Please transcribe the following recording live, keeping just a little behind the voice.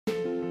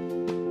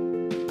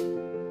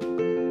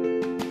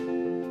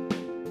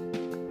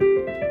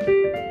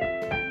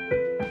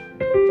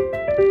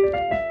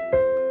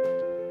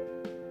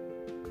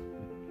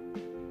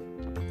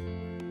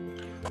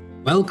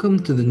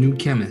Welcome to the New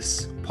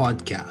Chemist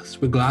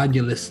podcast. We're glad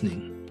you're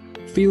listening.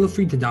 Feel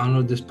free to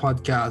download this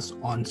podcast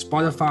on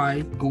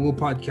Spotify, Google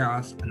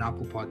Podcasts, and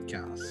Apple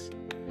Podcasts.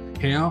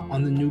 Here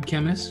on the New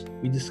Chemist,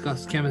 we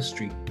discuss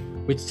chemistry,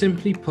 which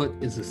simply put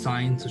is the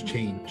science of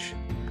change,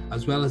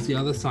 as well as the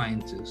other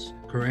sciences,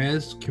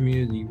 careers,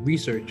 community,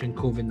 research, and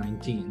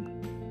COVID-19.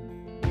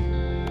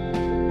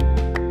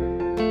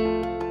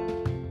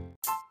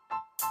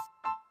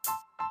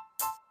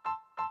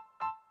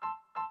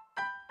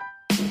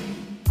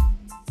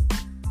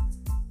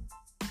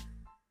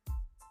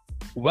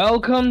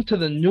 Welcome to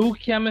the New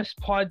Chemist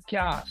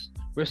podcast.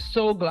 We're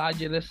so glad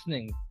you're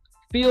listening.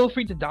 Feel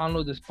free to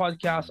download this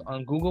podcast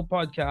on Google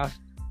Podcasts,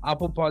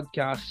 Apple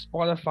Podcasts,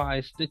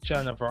 Spotify, Stitcher,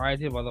 and a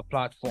variety of other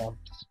platforms.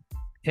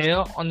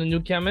 Here on the New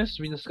Chemist,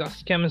 we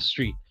discuss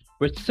chemistry,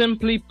 which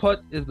simply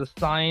put is the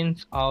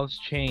science of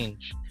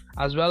change,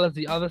 as well as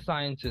the other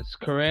sciences,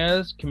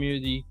 careers,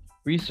 community,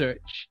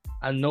 research,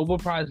 and Nobel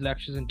Prize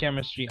lectures in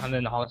chemistry and the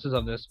analysis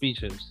of their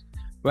speeches.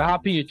 We're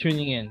happy you're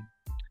tuning in.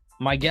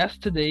 My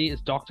guest today is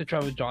Dr.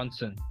 Trevor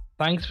Johnson.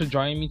 Thanks for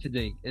joining me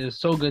today. It is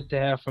so good to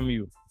hear from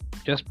you.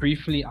 Just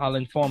briefly, I'll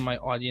inform my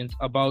audience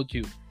about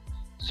you.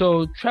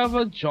 So,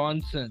 Trevor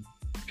Johnson.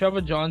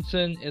 Trevor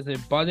Johnson is a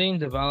budding,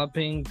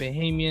 developing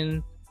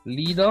Bahamian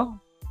leader.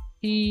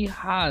 He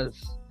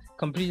has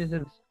completed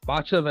his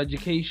Bachelor of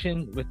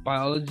Education with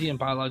Biology and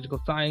Biological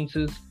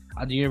Sciences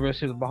at the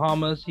University of the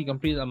Bahamas. He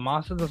completed a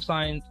Master's of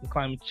Science in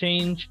Climate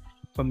Change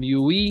from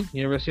UE,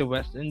 University of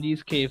West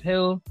Indies, Cave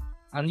Hill,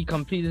 and he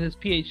completed his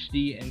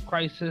Ph.D. in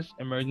Crisis,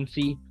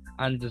 Emergency,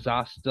 and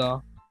Disaster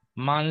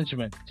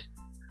Management.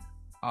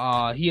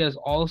 He has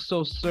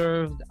also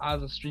served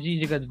as a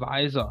strategic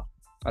advisor,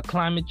 a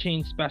climate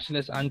change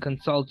specialist and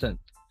consultant.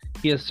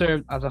 He has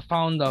served as a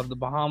founder of the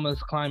Bahamas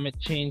Climate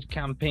Change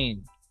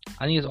Campaign,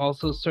 and he has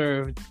also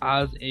served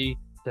as a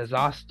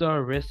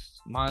disaster risk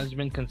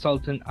management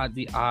consultant at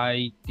the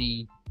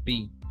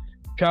IDB.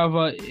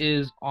 Trevor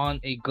is on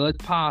a good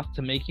path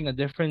to making a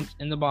difference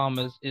in the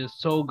Bahamas. It is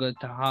so good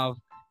to have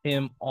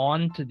him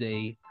on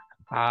today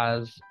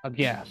as a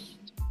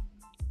guest.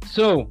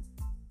 So,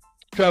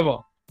 Trevor,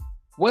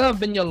 what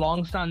have been your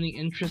long-standing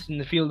interest in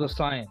the field of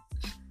science?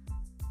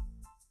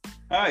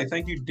 Hi,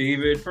 thank you,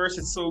 David. First,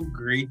 it's so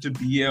great to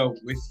be here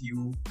with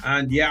you.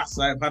 And yes,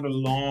 I've had a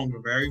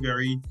very,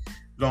 very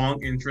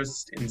long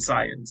interest in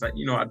science. At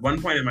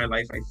one point in my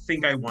life, I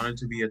think I wanted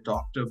to be a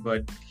doctor,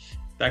 but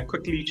that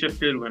quickly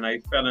shifted when I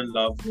fell in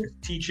love with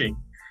teaching.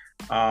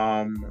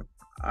 When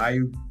I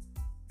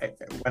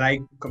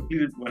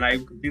completed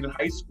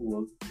high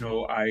school,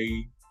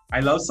 I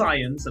love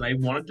science, and I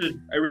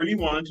really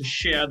wanted to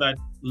share that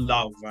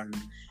love. And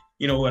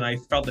when I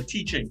felt that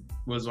teaching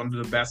was one of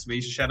the best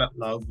ways to share that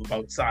love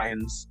about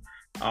science.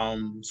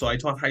 So I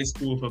taught high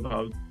school for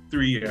about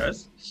 3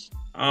 years.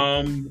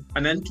 And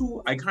then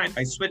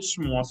I switched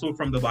more so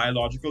from the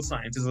biological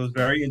sciences. I was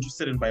very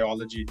interested in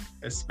biology,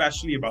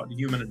 especially about the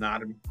human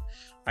anatomy.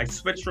 I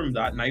switched from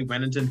that and I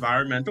went into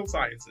environmental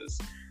sciences.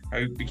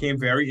 I became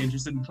very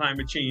interested in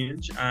climate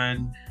change,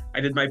 and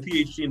I did my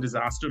Ph.D. in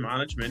disaster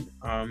management.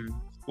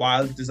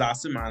 While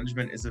disaster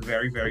management is a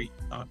very, very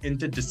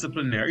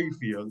interdisciplinary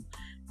field,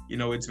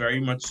 it's very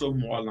much so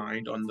more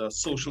aligned on the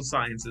social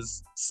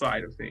sciences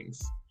side of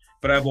things.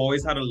 But I've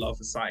always had a love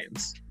for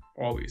science,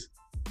 always.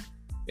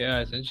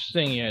 Yeah, it's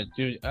interesting,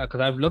 because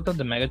I've looked at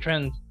the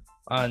megatrends,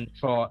 and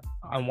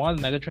one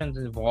of the megatrends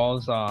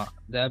involves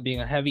there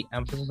being a heavy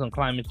emphasis on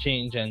climate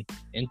change and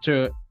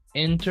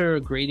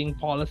integrating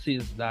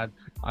policies that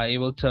are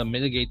able to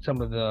mitigate some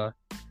of the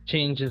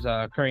changes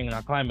occurring in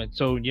our climate.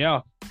 So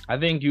yeah, I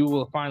think you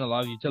will find a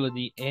lot of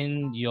utility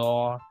in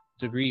your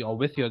degree, or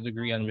with your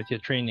degree and with your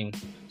training.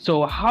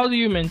 So how do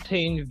you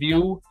maintain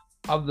view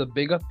of the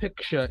bigger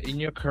picture in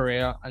your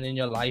career and in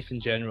your life in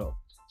general?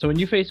 So when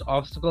you face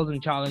obstacles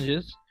and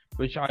challenges,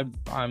 which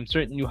I'm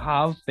certain you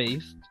have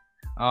faced,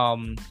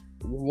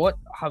 what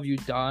have you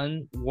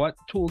done? What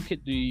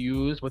toolkit do you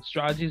use? What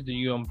strategies do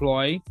you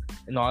employ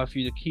in order for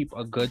you to keep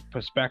a good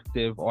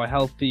perspective or a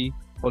healthy,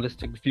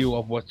 holistic view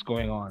of what's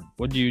going on?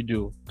 What do you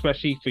do,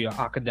 especially for your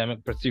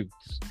academic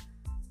pursuits?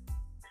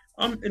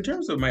 In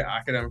terms of my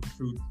academic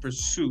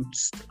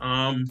pursuits,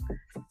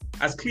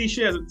 as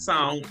cliche as it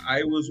sounds,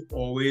 I was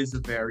always a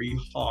very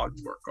hard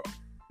worker.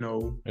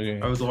 Okay.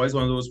 I was always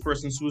one of those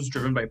persons who was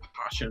driven by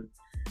passion.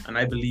 And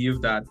I believe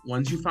that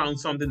once you found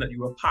something that you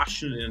were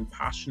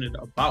passionate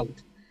about,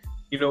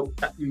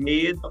 that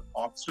made the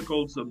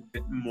obstacles a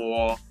bit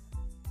more,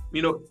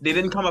 they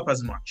didn't come up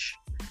as much,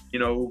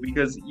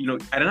 because,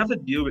 I didn't have to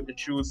deal with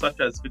issues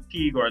such as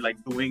fatigue or not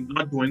doing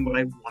what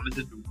I wanted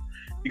to do,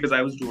 because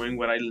I was doing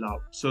what I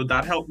loved. So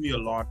that helped me a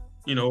lot,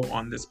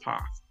 on this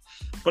path.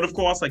 But of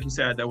course, like you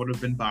said, there would have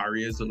been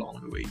barriers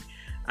along the way.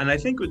 And I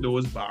think with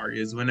those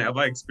barriers, whenever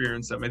I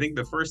experience them, I think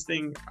the first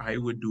thing I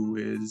would do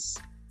is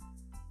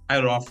I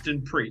would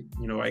often pray.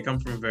 I come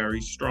from a very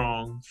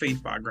strong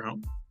faith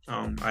background.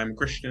 I'm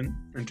Christian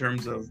in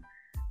terms of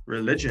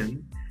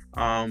religion,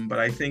 but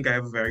I think I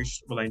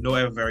know I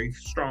have a very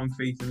strong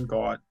faith in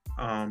God.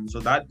 So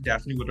that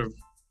definitely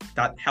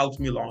that helped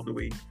me along the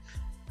way.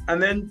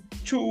 And then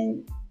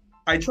two,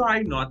 I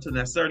try not to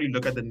necessarily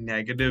look at the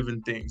negative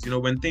in things.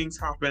 When things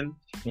happen,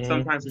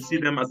 sometimes I see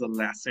them as a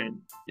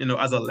lesson,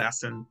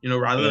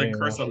 rather than a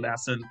curse, a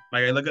lesson.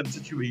 Like I look at the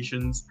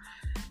situations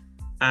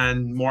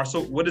and more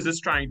so, what is this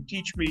trying to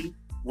teach me?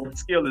 What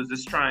skill is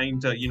this trying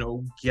to,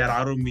 get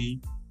out of me?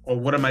 Or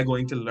what am I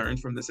going to learn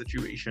from the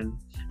situation?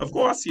 Of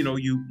course,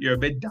 you're a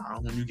bit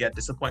down when you get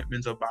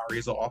disappointments or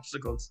barriers or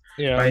obstacles.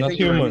 Yeah, but I that's think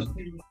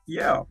human.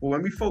 but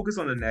when we focus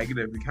on the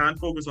negative, we can't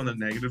focus on the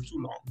negative too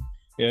long.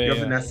 Yeah, you have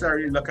to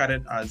necessarily look at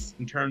it as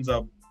in terms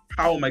of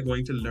how am I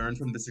going to learn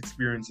from this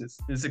experience,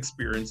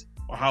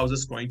 or how is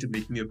this going to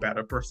make me a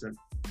better person?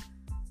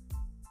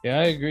 Yeah,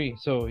 I agree.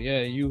 So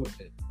yeah, you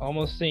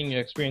almost seeing your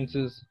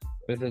experiences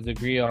with a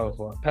degree of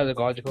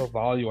pedagogical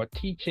value or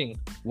teaching.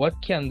 What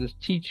can this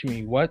teach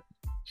me? What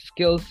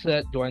skill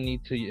set do I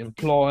need to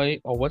employ,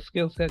 or what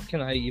skill set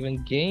can I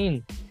even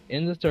gain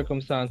in the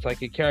circumstance I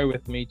could carry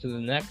with me to the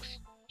next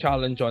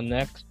challenge or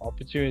next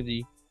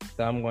opportunity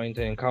that I'm going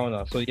to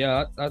encounter? So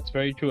yeah, that's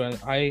very true. And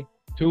I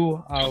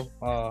too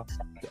have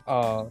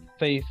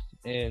faith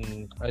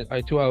in.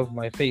 I too have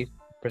my faith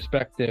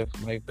perspective,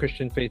 my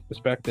Christian faith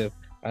perspective,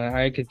 and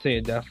I could say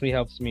it definitely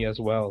helps me as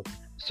well.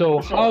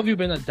 So how have you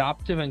been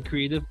adaptive and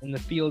creative in the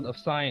field of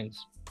science?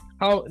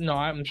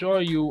 I'm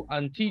sure you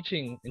in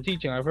teaching,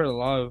 I've heard a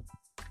lot of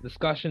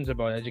discussions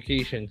about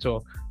education.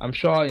 So I'm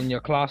sure in your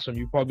classroom,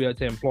 you probably had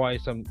to employ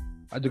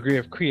a degree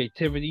of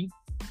creativity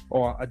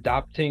or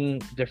adapting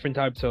different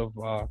types of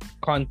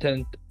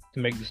content to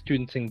make the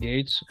students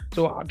engage.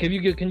 So can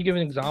you give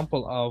an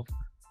example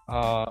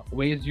of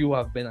ways you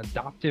have been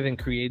adaptive and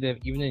creative,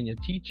 even in your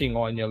teaching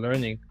or in your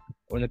learning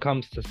when it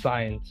comes to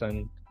science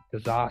and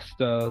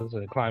disasters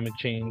and climate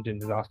change and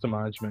disaster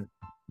management?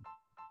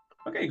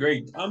 Okay,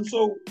 great.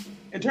 So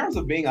in terms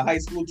of being a high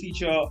school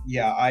teacher,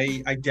 yeah,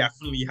 I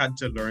definitely had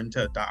to learn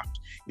to adapt.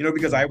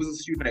 Because I was a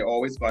student, I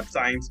always got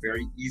science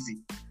very easy.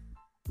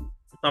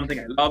 Something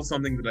I love,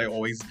 something that I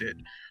always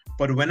did.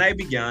 But when I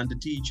began to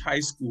teach high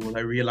school,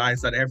 I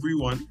realized that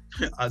everyone,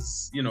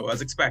 as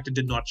expected,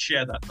 did not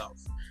share that love.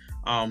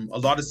 A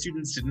lot of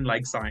students didn't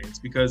like science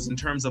because in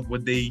terms of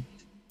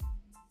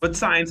what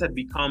science had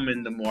become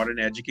in the modern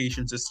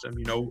education system,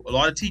 a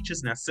lot of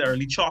teachers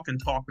necessarily chalk and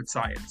talk with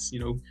science,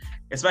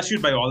 especially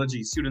with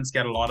biology. Students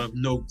get a lot of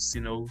notes,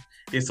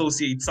 they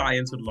associate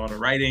science with a lot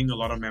of writing, a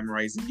lot of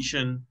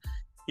memorization,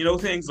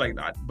 things like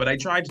that. But I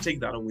tried to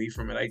take that away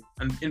from it.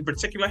 And in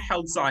particular,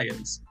 health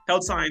science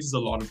is a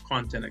lot of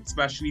content,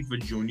 especially for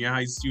junior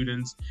high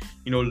students,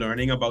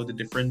 learning about the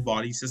different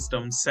body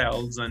systems,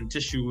 cells and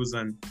tissues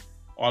and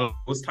all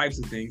those types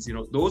of things.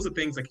 Those are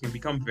things that can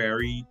become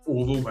very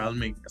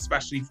overwhelming,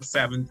 especially for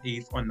 7th,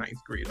 8th, or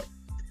 9th grader.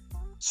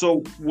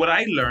 So what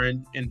I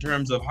learned in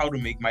terms of how to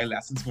make my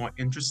lessons more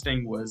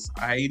interesting was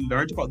I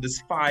learned about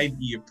this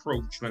 5E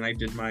approach when I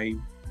did my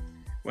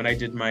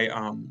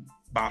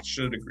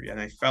bachelor degree, and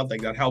I felt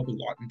like that helped a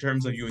lot in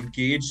terms of you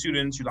engage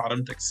students, you allow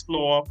them to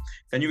explore,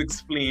 then you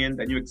explain,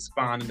 then you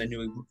expand, and then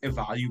you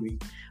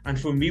evaluate. And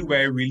for me, where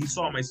I really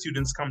saw my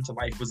students come to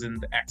life was in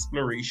the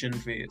exploration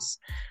phase.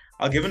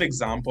 I'll give an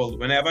example.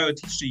 Whenever I would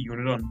teach the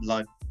unit on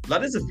blood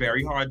is a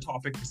very hard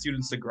topic for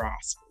students to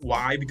grasp.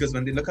 Why? Because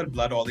when they look at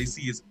blood, all they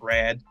see is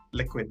red,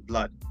 liquid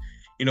blood.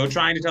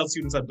 Trying to tell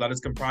students that blood is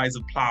comprised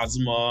of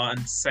plasma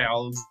and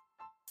cells,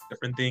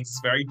 different things, is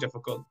very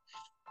difficult.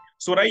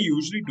 So what I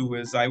usually do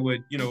is I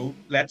would,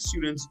 let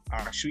students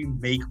actually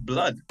make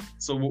blood.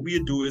 So what we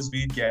would do is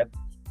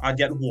I'd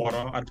get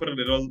water, I'd put a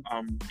little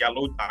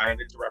yellow dye in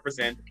it to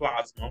represent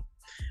plasma,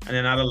 and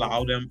then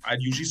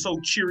I'd usually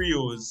soak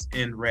Cheerios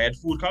in red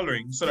food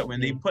coloring so that when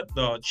they put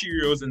the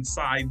Cheerios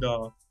inside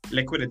the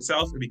liquid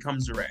itself, it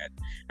becomes red.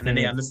 And then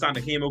they understand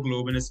the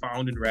hemoglobin is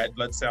found in red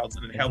blood cells,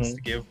 and it helps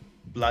to give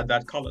blood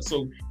that color.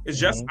 So it's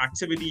just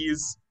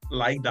activities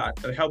like that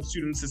help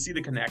students to see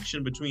the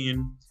connection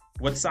between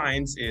what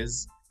science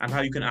is and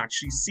how you can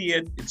actually see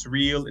it. It's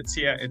real, it's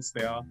here, it's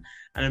there.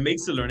 And it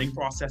makes the learning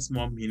process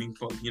more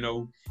meaningful.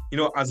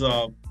 As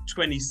a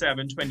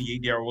 27,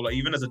 28-year-old, or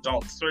even as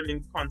adults,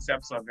 certain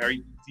concepts are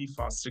very easy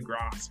for us to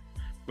grasp.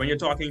 When you're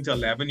talking to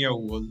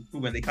 11-year-old who,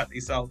 when they cut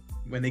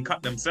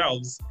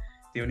themselves,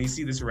 they only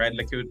see this red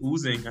liquid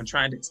oozing, and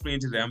trying to explain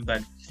to them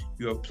that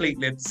you have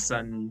platelets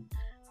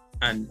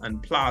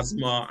and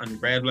plasma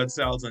and red blood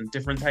cells and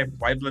different type of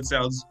white blood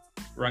cells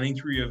running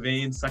through your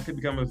veins, that could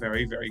become a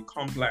very, very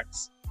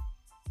complex,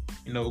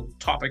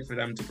 topic for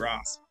them to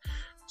grasp.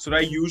 So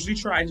what I usually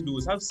try to do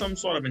is have some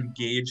sort of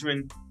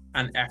engagement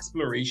and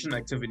exploration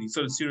activity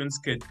so that students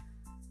could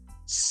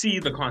see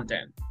the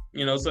content,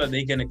 so that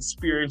they can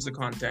experience the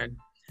content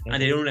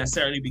and they don't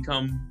necessarily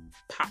become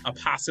a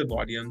passive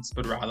audience,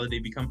 but rather they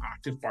become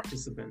active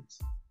participants.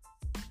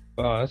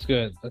 Oh, that's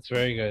good. That's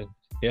very good.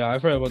 Yeah,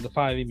 I've heard about the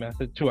 5E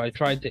method too. I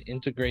tried to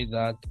integrate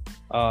that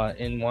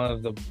in one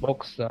of the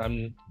books that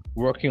I'm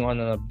working on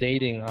and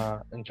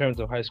updating in terms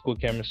of high school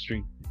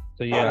chemistry.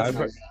 So yeah, I've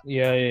heard,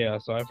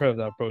 So I've heard of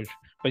that approach.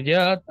 But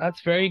yeah,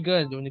 that's very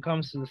good when it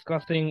comes to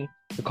discussing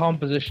the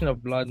composition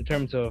of blood in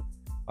terms of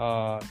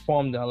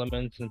formed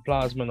elements and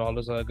plasma and all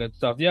this other good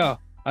stuff. Yeah,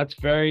 that's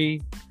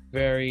very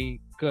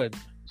Very good.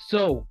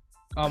 So,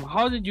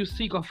 how did you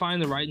seek or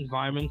find the right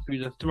environment for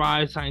you to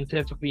thrive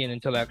scientifically and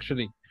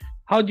intellectually?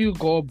 How do you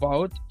go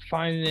about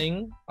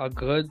finding a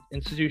good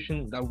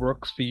institution that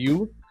works for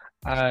you?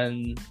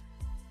 And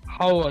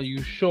how are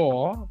you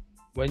sure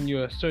when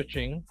you're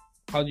searching,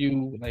 how do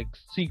you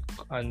seek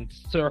and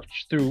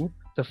search through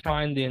to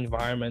find the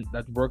environment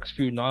that works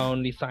for you, not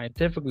only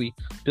scientifically,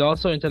 but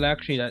also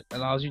intellectually, that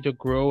allows you to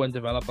grow and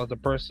develop as a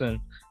person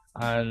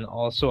and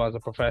also as a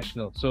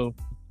professional? So,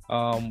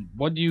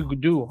 what do you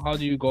do? How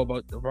do you go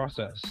about the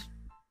process?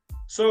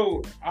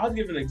 So I'll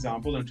give an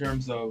example in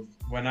terms of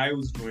when I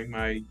was doing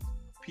my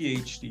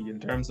PhD, in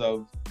terms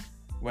of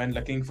when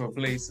looking for a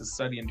place to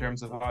study, in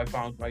terms of how I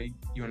found my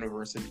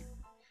university.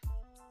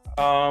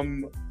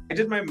 I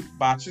did my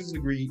bachelor's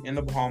degree in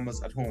the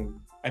Bahamas at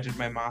home. I did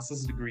my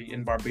master's degree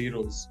in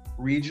Barbados,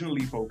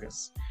 regionally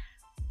focused.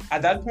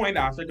 At that point,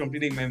 after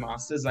completing my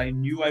master's, I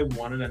knew I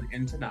wanted an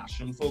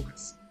international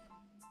focus.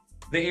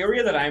 The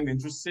area that I'm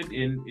interested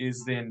in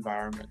is the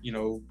environment,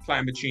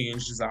 climate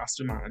change,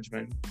 disaster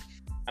management.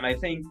 And I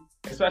think,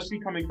 especially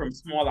coming from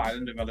small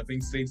island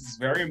developing states, it's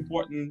very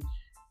important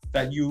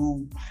that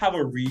you have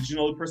a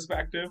regional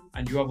perspective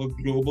and you have a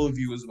global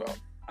view as well.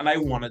 And I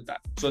wanted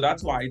that. So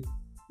that's why I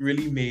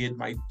really made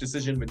my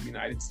decision with the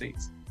United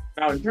States.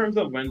 Now, in terms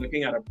of when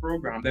looking at a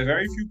program, there are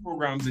very few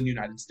programs in the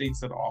United States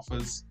that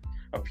offers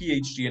a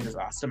PhD in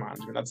disaster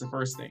management. That's the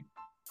first thing.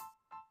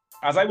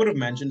 As I would have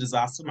mentioned,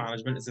 disaster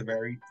management is a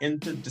very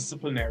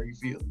interdisciplinary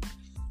field,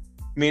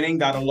 meaning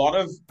that a lot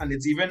of, and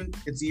it's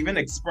even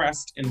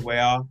expressed in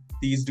where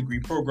these degree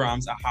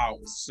programs are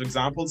housed. For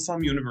example,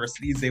 some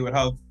universities, they would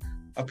have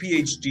a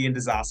PhD in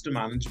disaster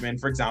management,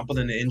 for example,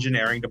 in the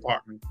engineering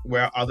department,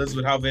 where others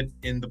would have it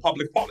in the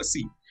public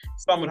policy.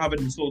 Some would have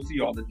it in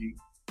sociology.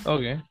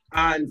 Okay.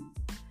 And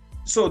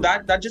so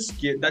that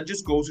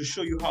just goes to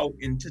show you how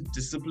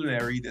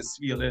interdisciplinary this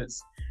field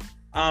is.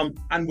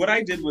 And what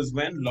I did was,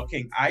 when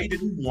looking, I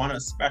didn't want a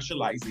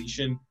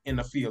specialization in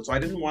a field. So I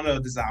didn't want a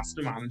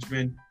disaster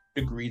management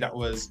degree that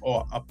was,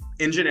 or a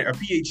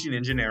PhD in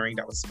engineering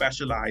that was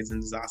specialized in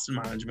disaster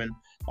management,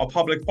 or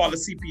public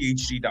policy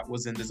PhD that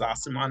was in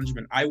disaster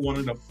management. I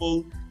wanted a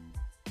full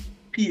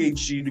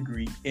PhD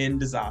degree in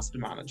disaster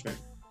management.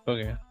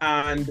 Okay.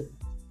 And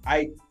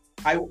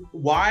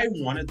why I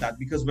wanted that,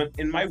 because when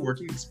in my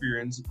working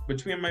experience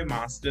between my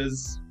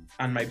master's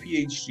and my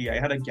PhD,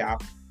 I had a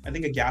gap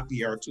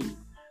year or two.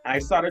 And I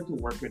started to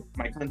work with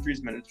my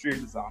country's Ministry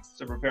of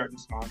Disaster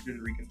Preparedness, Management,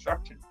 and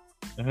Reconstruction.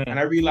 Mm-hmm. And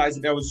I realized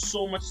that there was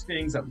so much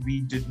things that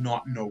we did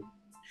not know.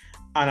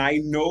 And I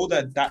know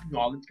that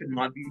knowledge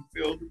cannot be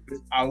filled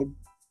without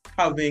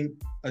having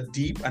a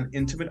deep and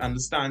intimate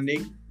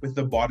understanding with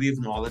the body of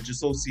knowledge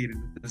associated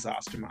with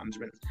disaster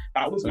management.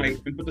 That was my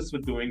impetus for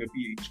doing a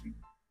PhD.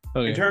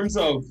 Okay. In terms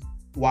of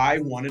why I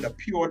wanted a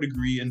pure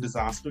degree in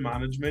disaster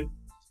management,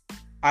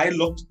 I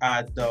looked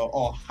at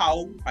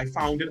how I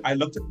found it. I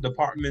looked at the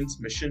department's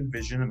mission,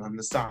 vision, and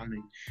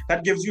understanding.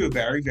 That gives you a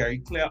very, very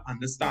clear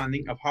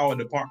understanding of how a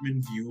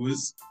department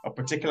views a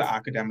particular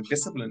academic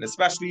discipline,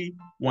 especially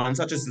one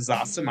such as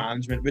disaster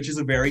management, which is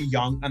a very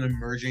young and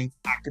emerging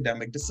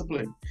academic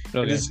discipline.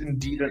 Okay. It is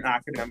indeed an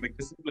academic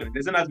discipline. It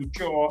isn't as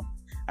mature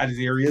as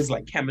areas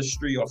like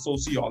chemistry or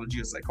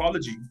sociology or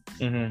psychology.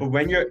 Mm-hmm. But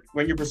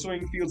when you're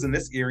pursuing fields in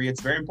this area,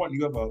 it's very important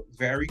you have a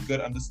very good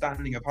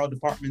understanding of how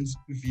departments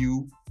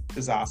view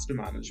disaster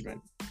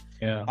management.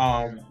 Yeah.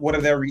 What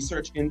are their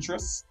research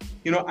interests?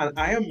 And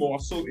I am more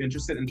so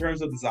interested in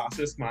terms of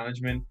disaster risk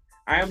management.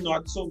 I'm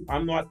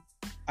not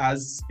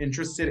as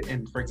interested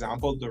in, for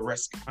example, the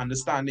risk,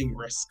 understanding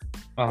risk,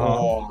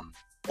 or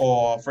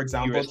for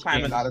example,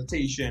 climate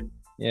adaptation.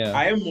 Yeah.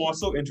 I am more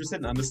so interested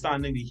in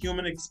understanding the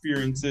human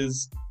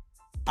experiences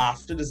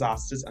after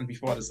disasters and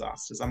before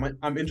disasters.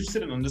 I'm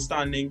interested in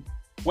understanding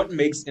what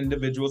makes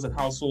individuals and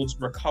households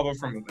recover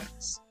from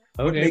events.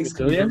 Okay, what makes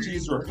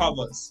communities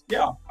recovers.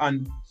 Yeah.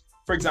 And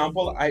for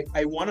example,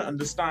 I want to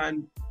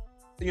understand,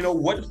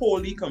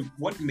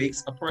 what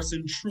makes a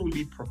person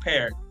truly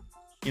prepared?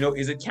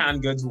 Is it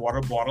canned goods,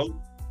 water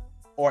bottle,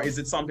 or is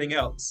it something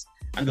else?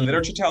 And the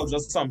literature tells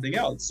us something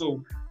else.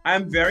 So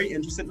I'm very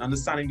interested in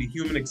understanding the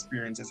human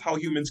experiences, how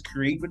humans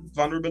create with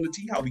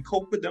vulnerability, how we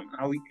cope with them, and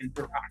how we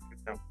interact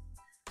with them.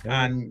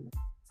 Yeah. And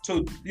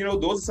so,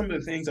 those are some of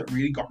the things that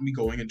really got me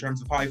going in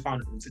terms of how I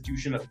found an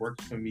institution that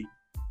worked for me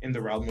in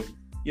the realm of,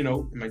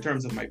 in my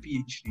terms of my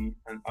PhD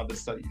and other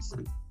studies.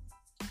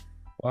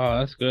 Wow,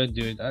 that's good,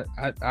 dude.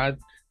 That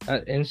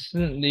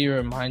instantly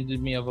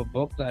reminded me of a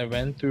book that I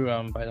read through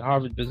by the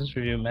Harvard Business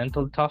Review,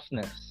 Mental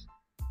Toughness.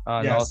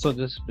 And yes. Also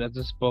this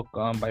book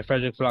by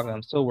Frederick Flock that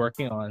I'm still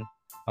working on,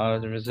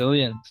 the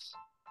Resilience.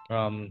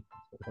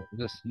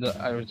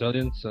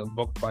 Resilience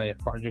book by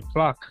Frederick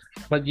Flock.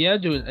 But yeah,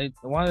 dude,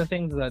 one of the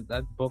things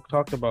that book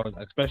talked about,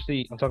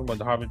 especially I'm talking about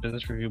the Harvard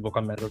Business Review book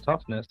on mental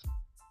toughness.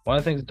 One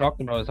of the things it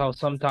talked about is how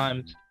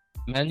sometimes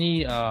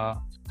many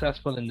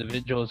successful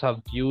individuals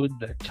have viewed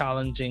the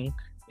challenging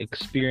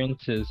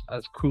experiences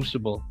as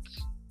crucibles.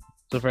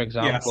 So, for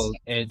example,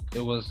 yes.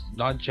 it was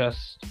not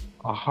just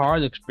a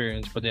hard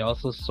experience, but they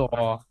also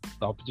saw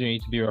the opportunity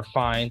to be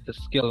refined, to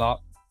skill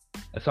up.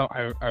 So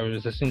I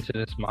was listening to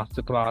this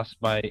masterclass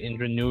by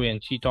Indra Nui,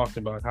 and she talked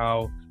about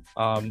how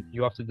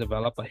you have to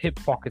develop a hip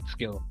pocket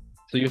skill.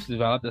 So you have to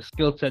develop the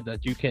skill set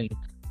that you can,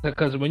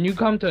 because when you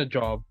come to a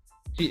job,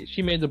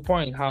 she made the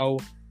point how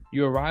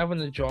you arrive on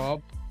the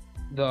job,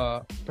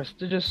 the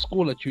prestigious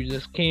school that you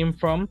just came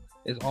from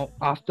is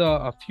after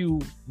a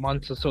few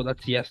months or so,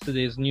 that's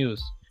yesterday's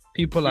news.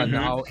 People are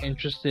now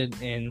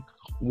interested in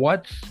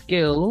what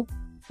skill,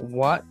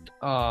 what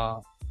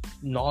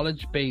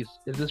knowledge base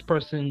is this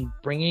person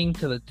bringing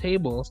to the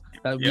table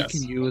that we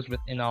can use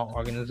within our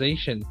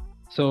organization.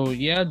 So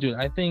yeah, dude,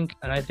 I think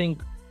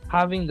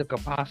having the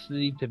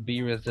capacity to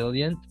be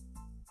resilient,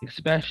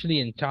 especially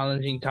in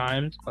challenging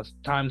times or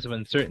times of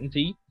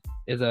uncertainty,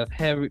 is a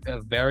very,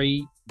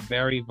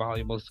 very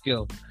valuable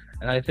skill.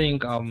 And I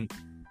think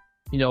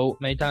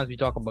many times we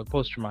talk about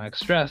post-traumatic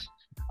stress,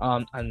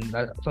 and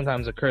that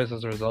sometimes occurs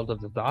as a result of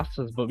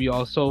disasters, but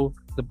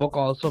the book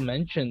also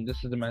mentioned,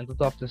 this is the Mental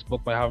Toughness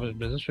book by Harvard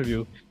Business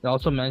Review, it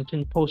also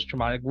mentioned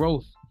post-traumatic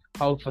growth,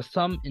 how for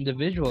some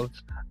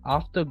individuals,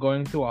 after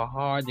going through a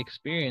hard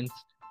experience,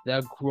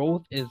 their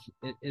growth is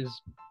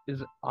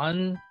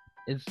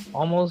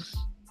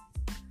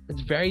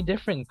very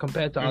different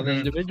compared to other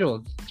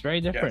individuals. It's very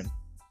different. Yes.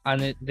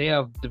 And they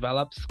have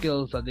developed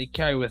skills that they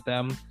carry with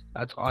them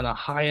that's on a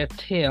higher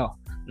tier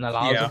and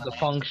allows them to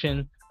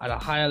function at a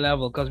higher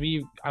level. Because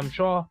I'm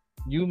sure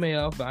you may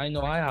have, but I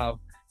know I have,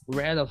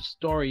 read of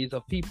stories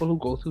of people who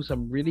go through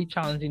some really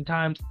challenging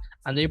times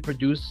and they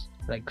produce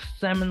like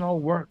seminal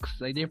works,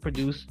 like they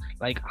produce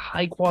like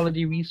high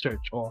quality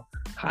research or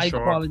high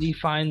quality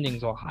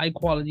findings or high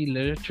quality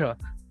literature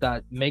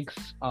that makes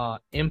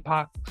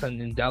impacts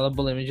and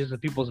indelible images in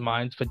people's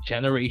minds for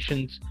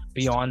generations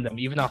beyond them.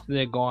 Even after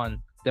they're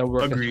gone, their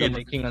work is still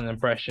making an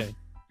impression.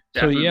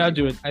 Definitely. So yeah,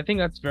 dude, I think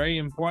that's very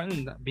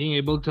important, being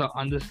able to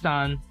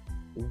understand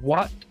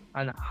what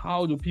and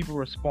how do people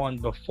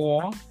respond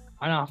before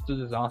and after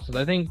disasters.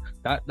 I think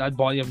that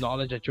body of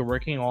knowledge that you're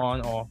working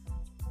on, or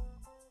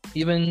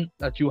even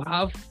that you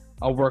have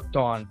worked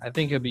on, I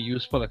think it'll be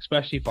useful,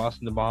 especially for us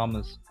in the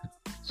Bahamas.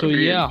 So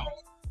yeah,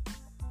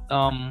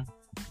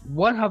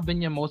 what have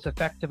been your most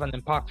effective and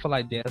impactful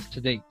ideas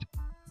to date?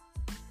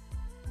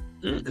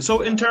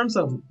 So in terms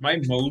of my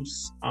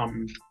modes,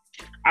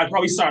 I'd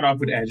probably start off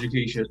with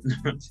education.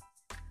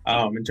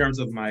 In terms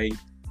of when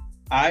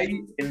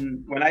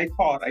I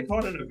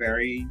taught in a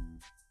very,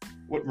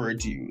 what word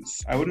to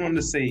use? I wouldn't want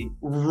to say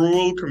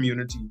rural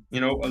community, a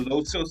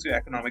low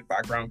socioeconomic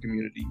background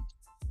community.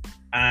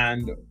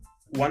 And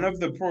one of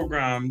the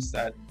programs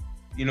that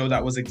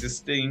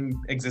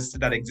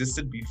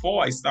existed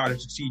before I started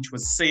to teach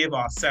was Save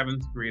Our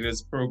Seventh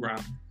Graders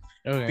program.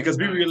 Okay. Because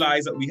we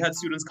realized that we had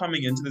students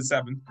coming into the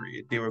 7th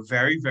grade. They were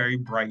very, very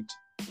bright.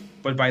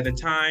 But by the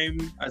time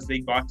as they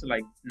got to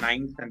like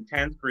 9th and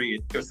 10th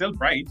grade, they were still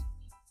bright,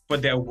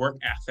 but their work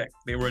ethic,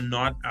 they were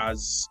not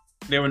as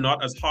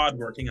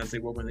hardworking as they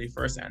were when they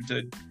first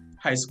entered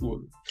high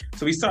school.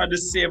 So we started to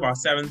Save Our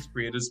 7th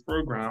Graders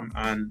program,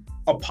 and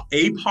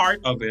a part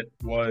of it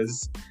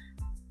was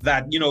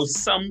that,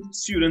 some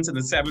students in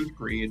the 7th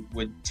grade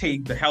would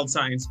take the health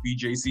science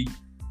BJC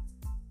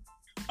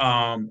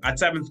at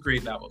 7th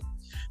grade level.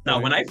 Now,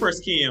 when I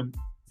first came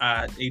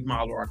at 8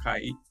 Mile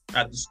Orkai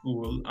at the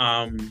school,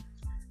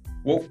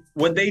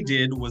 what they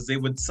did was they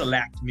would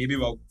select maybe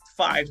about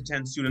 5 to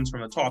 10 students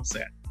from the top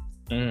set.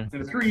 In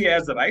the 3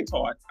 years that I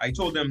taught, I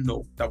told them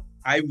no, that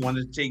I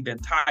wanted to take the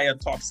entire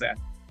top set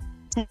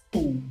to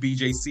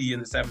BJC in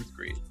the 7th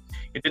grade.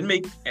 It didn't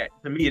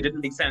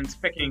make sense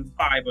picking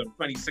 5 or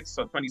 26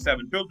 or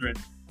 27 children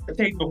to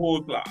take the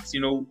whole class,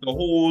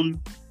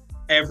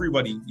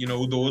 everybody,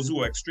 those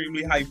who are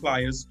extremely high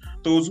flyers,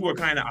 those who are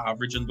kind of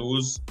average, and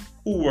those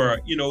who were,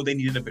 they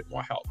needed a bit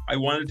more help. I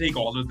wanted to take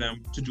all of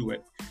them to do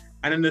it.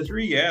 And in the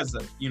 3 years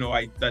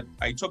that,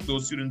 I took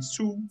those students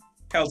to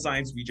Health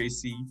Science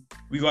BJC,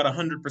 we got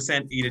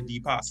 100% A to D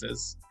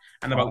passes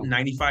and about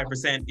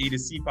 95% A to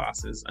C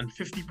passes and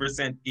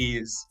 50%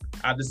 A's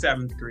at the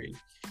 7th grade.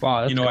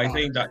 Wow, I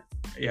think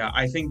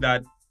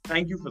that,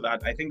 thank you for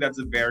that. I think that's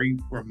a very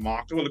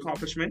remarkable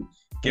accomplishment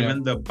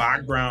given the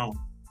background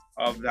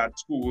of that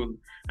school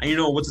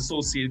and what's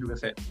associated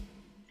with it.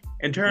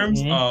 In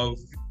terms of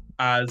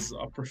as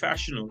a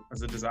professional,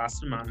 as a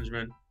disaster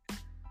management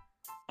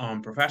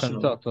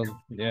professional,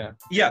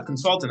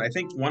 consultant, I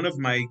think one of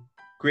my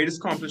greatest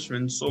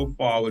accomplishments so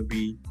far would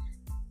be,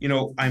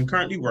 I'm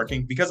currently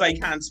working, because I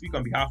can't speak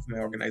on behalf of my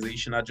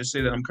organization, I'll just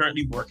say that I'm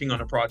currently working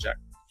on a project,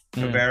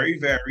 a very,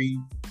 very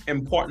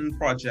important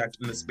project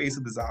in the space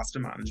of disaster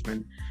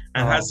management,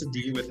 and has to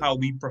deal with how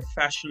we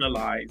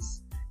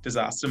professionalize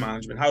disaster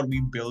management. How do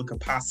we build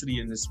capacity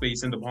in this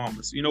space in the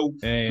Bahamas? We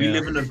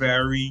live in a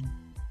very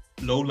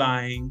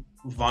low-lying,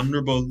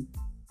 vulnerable,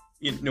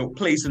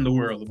 place in the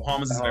world. The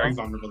Bahamas is very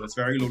vulnerable. It's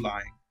very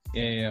low-lying.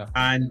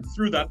 And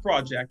through that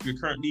project, we're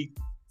currently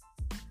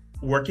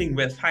working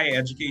with higher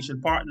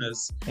education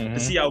partners to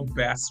see how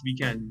best we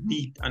can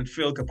meet and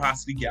fill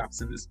capacity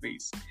gaps in this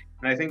space.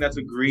 And I think that's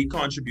a great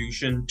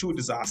contribution to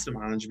disaster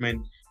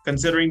management,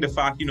 considering the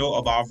fact,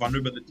 of our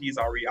vulnerabilities,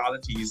 our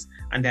realities,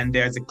 and then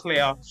there's a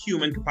clear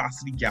human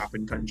capacity gap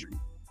in country.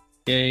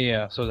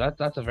 Yeah. So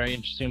that's a very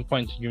interesting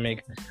point you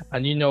make.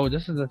 And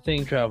this is the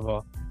thing,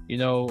 Trevor.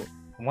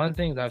 One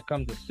thing that I've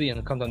come to see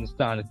and come to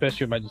understand,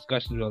 especially with my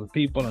discussions with other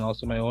people and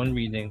also my own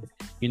reading,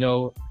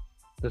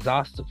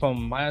 disaster,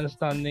 from my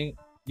understanding,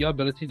 your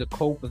ability to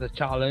cope with a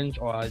challenge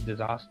or a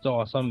disaster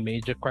or some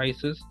major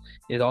crisis,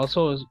 it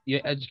also is, your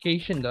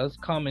education does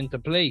come into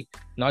play,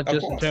 not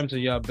just in terms of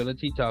your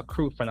ability to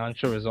accrue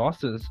financial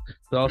resources,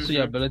 but also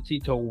your ability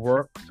to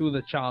work through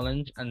the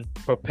challenge and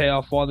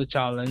prepare for the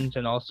challenge,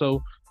 and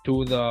also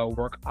do the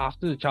work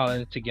after the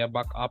challenge to get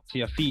back up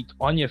to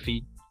on your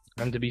feet,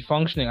 and to be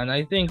functioning. And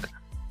I think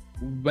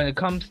when it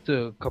comes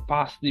to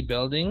capacity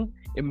building,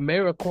 it may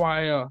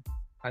require,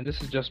 and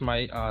this is just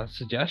my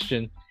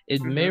suggestion,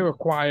 it may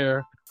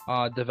require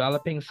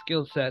developing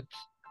skill sets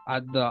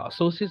at the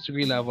associate's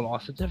degree level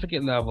or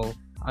certificate level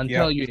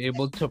until you're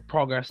able to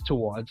progress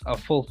towards a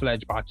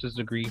full-fledged bachelor's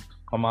degree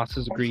or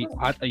master's degree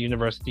at a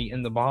university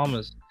in the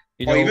Bahamas.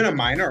 Or even a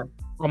minor.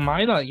 A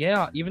minor,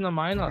 yeah, even a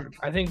minor.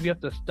 I think we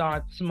have to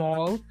start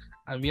small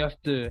and we have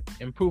to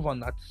improve on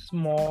that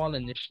small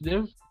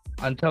initiative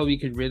until we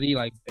could really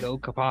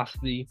build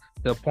capacity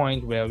to the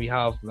point where we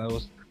have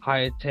those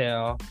higher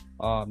tier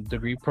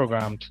degree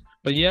programs.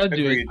 But yeah,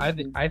 dude,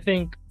 I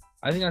think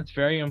that's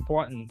very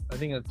important. I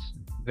think it's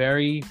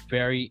very,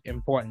 very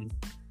important.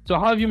 So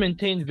how have you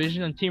maintained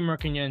vision and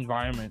teamwork in your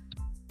environment?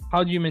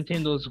 How do you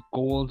maintain those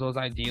goals, those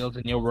ideals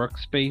in your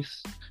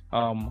workspace?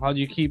 How do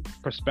you keep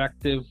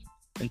perspective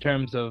in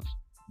terms of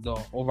the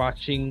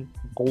overarching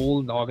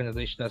goal the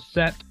organization has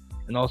set,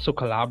 and also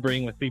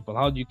collaborating with people?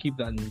 How do you keep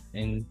that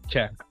in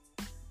check?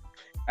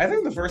 I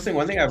think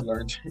one thing I've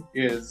learned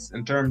is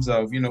in terms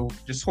of,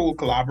 just whole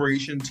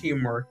collaboration,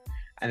 teamwork,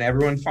 and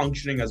everyone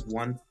functioning as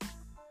one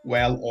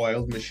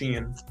well-oiled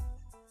machine.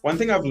 One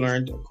thing I've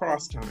learned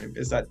across time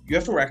is that you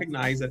have to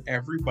recognize that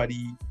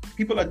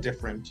people are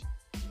different,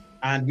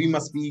 and we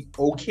must be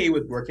okay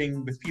with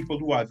working with people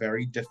who are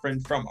very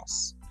different from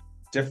us.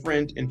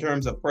 Different in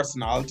terms of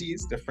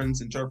personalities,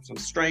 different in terms of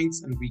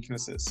strengths and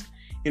weaknesses.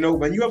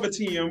 When you have a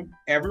team,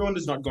 everyone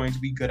is not going to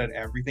be good at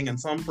everything, and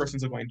some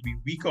persons are going to be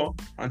weaker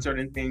on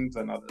certain things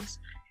than others.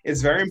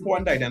 It's very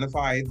important to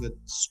identify the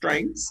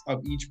strengths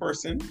of each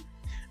person,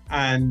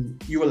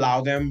 and you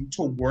allow them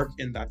to work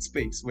in that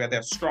space where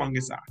they're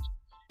strongest at.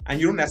 And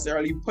you don't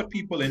necessarily put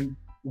people in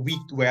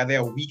where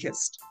they're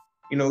weakest.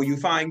 You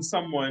find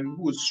someone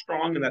who is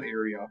strong in that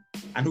area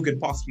and who can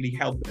possibly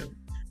help them.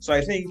 So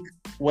I think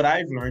what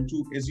I've learned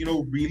too is,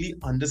 really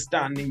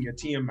understanding your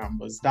team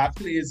members. That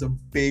plays a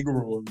big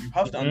role. You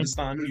have to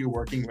understand who you're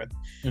working with.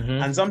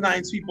 And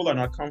sometimes people are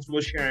not comfortable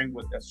sharing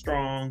what they're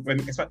strong.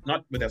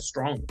 Not with their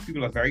strong.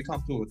 People are very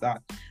comfortable with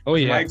that.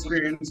 In my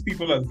experience,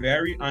 people are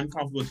very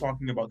uncomfortable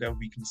talking about their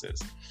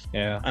weaknesses.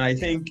 Yeah. And I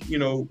think,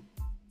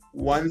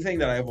 one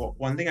thing I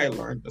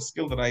learned, a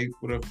skill that I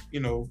would have,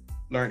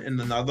 learned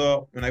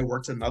when I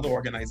worked in another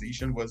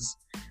organization was,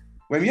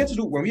 when we had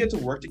to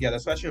work together,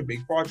 especially on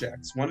big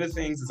projects, one of the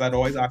things is I'd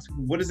always ask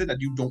people, what is it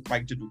that you don't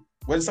like to do?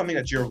 What is something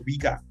that you're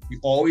weak at? We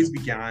always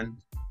began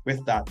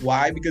with that.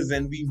 Why? Because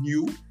then we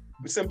knew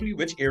simply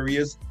which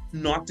areas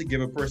not to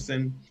give a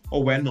person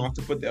or where not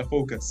to put their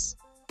focus.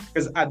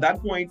 Because at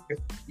that point,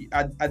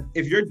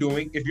 if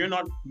you're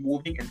not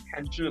moving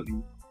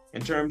intentionally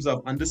in terms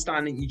of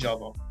understanding each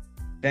other,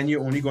 then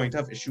you're only going to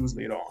have issues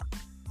later on.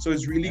 So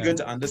it's really good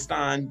to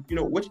understand,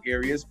 which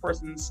areas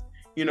persons,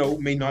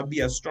 may not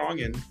be as strong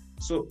in.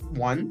 So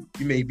one,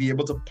 you may be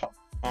able to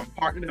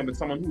partner them with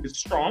someone who is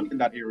strong in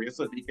that area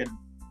so that they can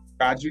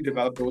gradually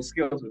develop those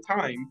skills with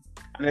time.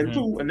 And then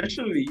two,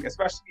 initially,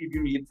 especially if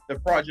you need the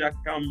project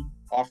come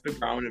off the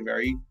ground in a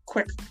very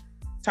quick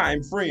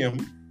time frame,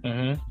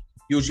 you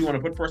usually want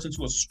to put persons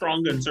who are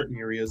stronger in certain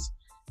areas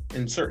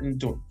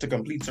to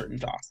complete certain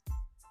tasks.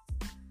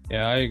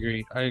 Yeah, I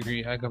agree.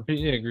 I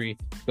completely agree.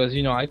 Because,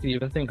 I can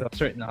even think of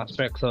certain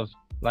aspects of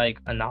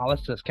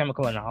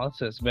chemical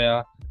analysis,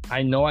 where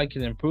I know I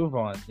can improve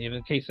on.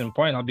 Even case in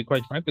point, I'll be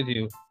quite frank with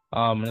you.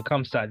 When it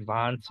comes to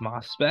advanced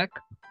mass spec,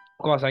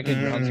 of course, I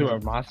can run through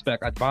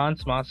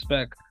advanced mass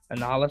spec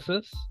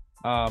analysis.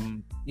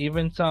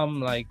 Even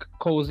some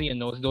COSY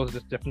and those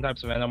different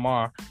types of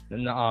NMR,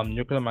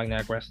 nuclear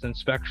magnetic resonance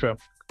spectra.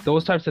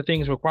 Those types of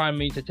things require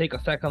me to take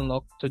a second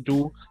look, to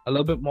do a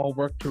little bit more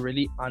work to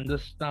really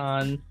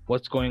understand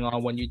what's going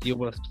on when you deal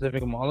with a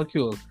specific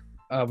molecule.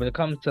 When it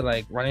comes to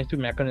running through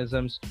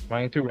mechanisms,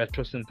 running through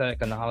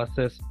retrosynthetic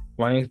analysis,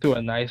 running through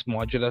a nice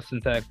modular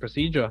synthetic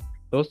procedure,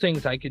 those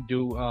things I could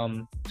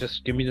do.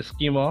 Just give me the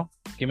schema,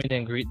 give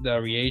me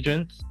the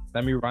reagents,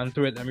 let me run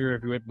through it, let me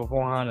review it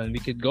beforehand, and we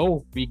could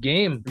go. We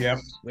game.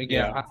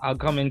 I'll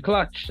come in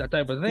clutch, that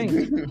type of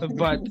thing.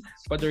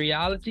 but the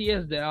reality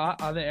is there are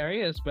other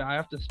areas where I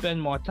have to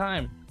spend more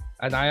time,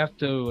 and I have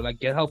to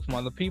get help from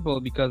other people,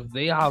 because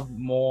they have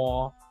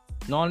more.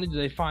 Not only do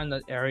they find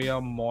that area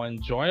more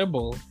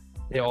enjoyable,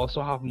 they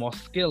also have more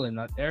skill in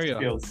that area.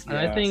 Skills, And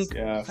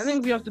yes. I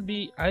think we have to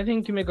be. I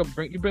think you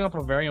bring up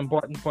a very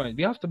important point.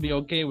 We have to be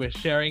okay with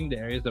sharing the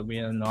areas that we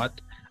are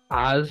not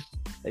as.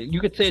 You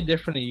could say it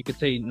differently. You could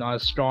say not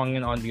as strong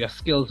and on your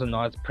skills are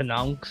not as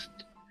pronounced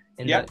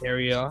in that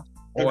area,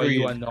 or Agreed.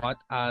 you are not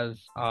as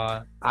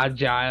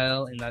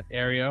agile in that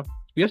area.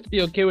 We have to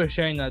be okay with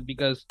sharing that,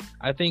 because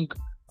I think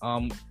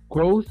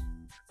growth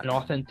and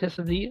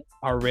authenticity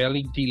are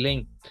rarely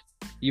delinked.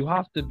 You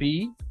have to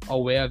be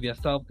aware of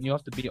yourself, and you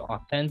have to be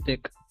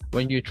authentic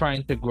when you're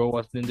trying to grow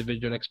as an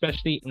individual,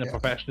 especially in a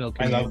professional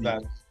community. I love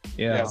that.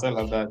 Yeah. Yes, I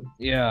love that.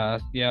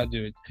 Yeah,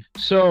 dude.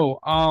 So,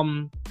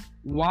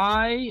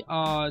 why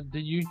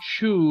did you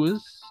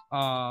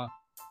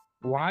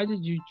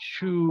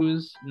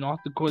choose North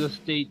Dakota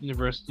State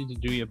University to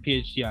do your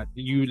PhD at?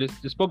 You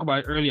just spoke about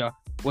it earlier.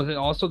 Was it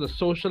also the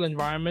social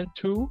environment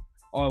too,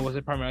 or was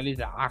it primarily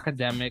the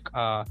academic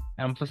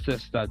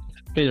emphasis that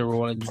played a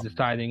role in you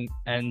deciding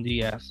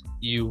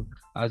NDSU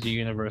as a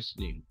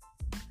university?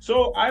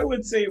 So I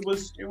would say it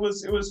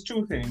was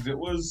two things. It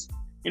was,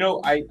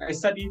 I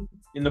studied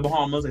in the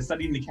Bahamas, I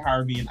studied in the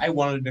Caribbean. I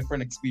wanted a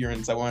different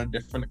experience. I wanted a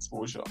different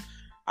exposure.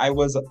 I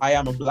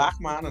am a Black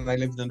man, and I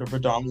lived in a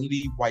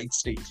predominantly white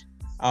state.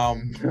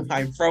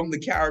 I'm from the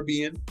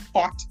Caribbean,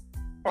 hot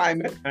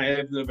climate. I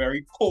lived in a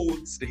very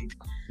cold state.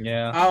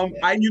 Yeah.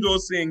 I knew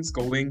those things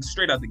going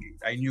straight out the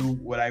gate. I knew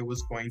what I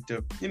was going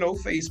to,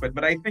 face with.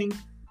 But I think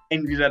I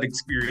needed that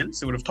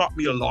experience. It would have taught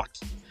me a lot.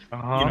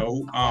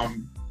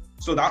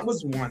 So that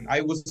was one.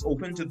 I was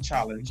open to the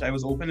challenge. I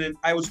was open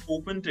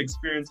to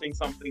experiencing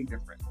something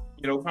different.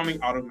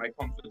 Coming out of my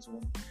comfort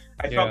zone.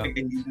 I felt like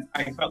I needed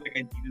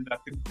that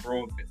to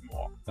grow a bit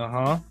more.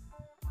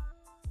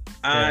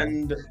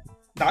 And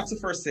that's the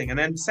first thing. And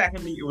then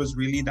secondly, it was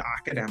really the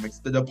academics.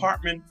 The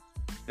Department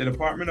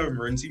of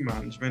Emergency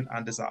Management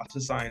and Disaster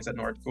Science at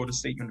North Dakota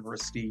State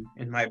University,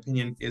 in my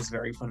opinion, is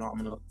very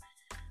phenomenal.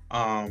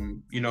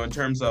 In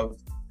terms of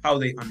how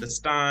they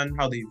understand,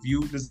 how they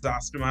view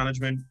disaster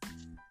management,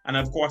 and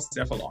of course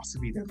their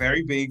philosophy. They're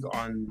very big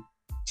on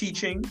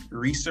teaching,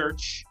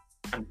 research,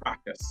 and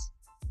practice.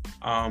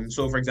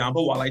 So for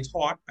example, while I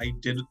taught, I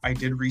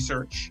did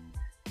research.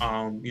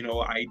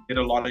 I did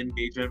a lot of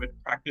engagement with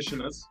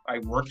practitioners. I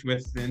worked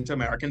with the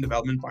Inter-American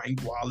Development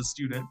Bank while a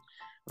student.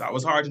 That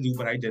was hard to do,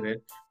 but I did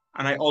it.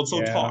 And I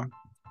also taught.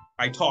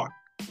 I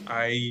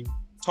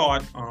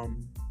taught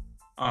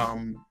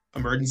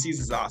emergencies,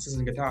 disasters,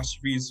 and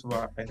catastrophes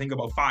for, I think,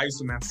 about 5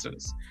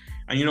 semesters.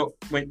 And,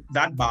 when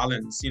that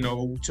balance,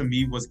 to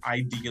me was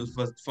ideal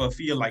for a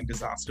field like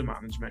disaster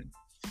management.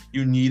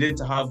 You needed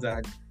to have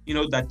that,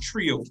 that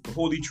trio, the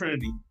Holy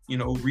Trinity,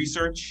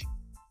 research,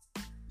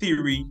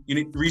 theory, you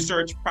need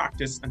research,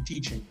 practice, and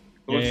teaching.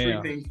 Those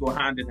three things go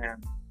hand in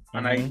hand.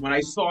 And when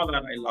I saw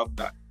that, I loved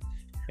that.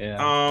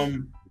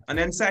 And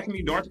then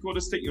secondly, North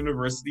Dakota State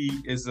University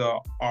is a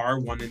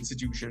R1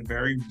 institution,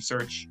 very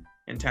research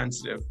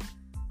intensive.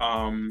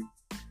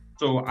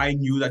 So I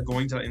knew that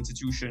going to the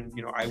institution,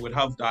 I would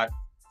have that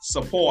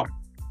support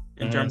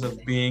in terms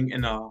of being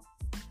in a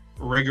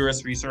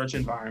rigorous research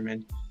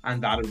environment,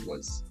 and that it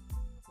was.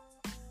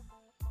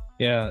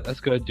 Yeah, that's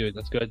good, dude.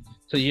 That's good.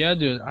 So yeah,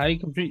 dude, I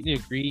completely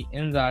agree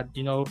in that,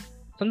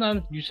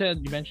 sometimes you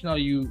mentioned how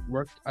you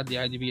worked at the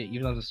IDB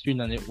even as a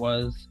student, and it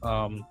was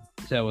you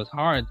said it was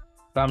hard,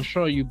 but I'm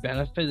sure you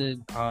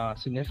benefited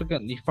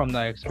significantly from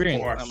that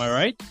experience. Am I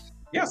right?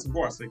 Yes, of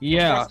course.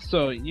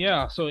 So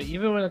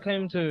even when it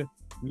came to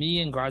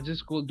me in graduate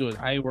school, dude,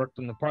 I worked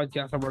on the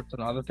podcast, I worked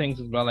on other things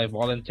as well. I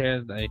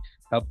volunteered, I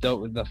helped out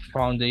with the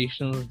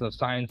foundations, the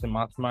science and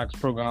mathematics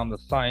program, the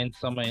Science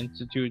Summer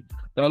Institute.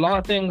 There are a lot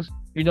of things,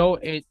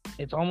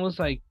 it's almost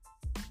like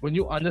when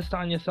you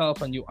understand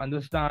yourself and you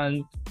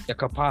understand your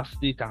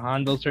capacity to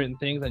handle certain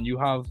things, and you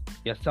have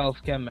your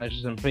self-care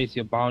measures in place,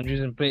 your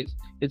boundaries in place,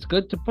 it's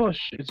good to push.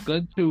 It's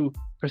good to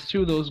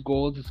pursue those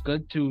goals. It's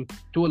good to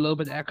do a little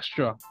bit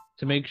extra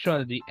to make sure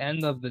at the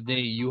end of the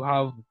day you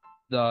have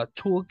the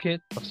toolkit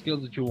of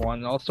skills that you want,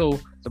 and also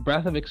the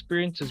breadth of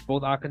experiences,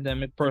 both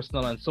academic,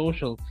 personal, and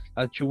social,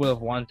 that you would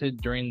have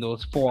wanted during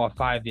those 4 or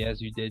 5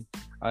 years you did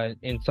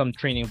in some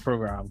training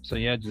program. So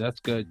yeah, that's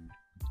good.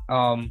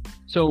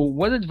 So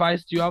what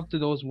advice do you have to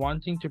those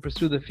wanting to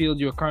pursue the field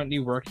you're currently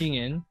working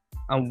in,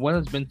 and what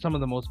has been some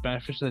of the most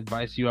beneficial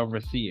advice you have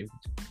received?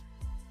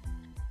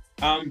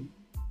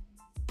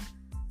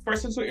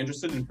 Persons who are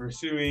interested in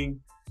pursuing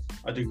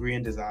a degree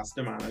in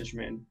disaster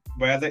management,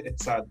 whether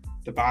it's at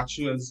the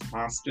bachelor's,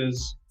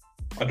 master's,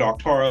 or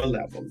doctoral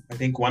level, I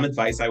think one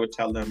advice I would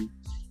tell them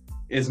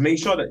is make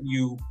sure that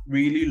you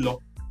really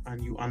look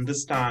and you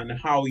understand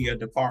how your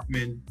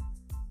department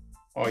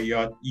or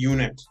your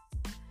unit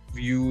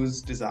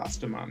views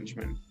disaster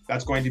management.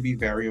 That's going to be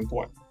very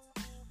important.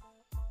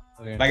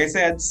 Okay. Like I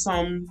said,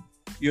 some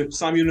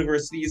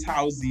universities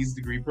house these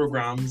degree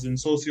programs in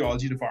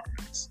sociology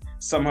departments.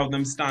 Some of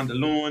them stand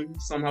alone,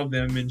 some of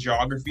them in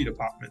geography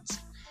departments.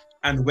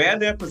 And where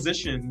they're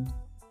positioned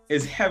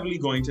is heavily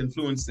going to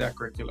influence their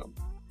curriculum.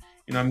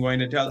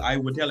 I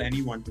would tell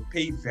anyone to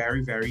pay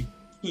very, very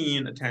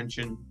keen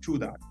attention to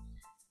that.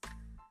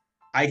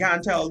 I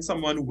can't tell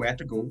someone where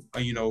to go.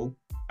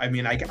 I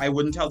mean, I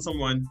wouldn't tell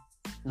someone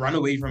run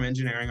away from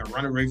engineering or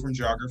run away from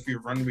geography or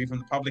run away from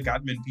the public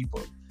admin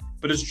people.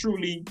 But it's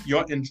truly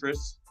your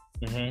interest.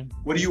 Mm-hmm.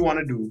 What do you want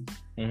to do?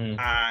 Mm-hmm.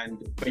 And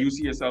where you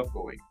see yourself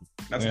going.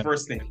 That's the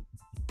first thing.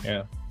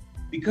 Yeah.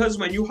 Because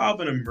when you have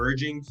an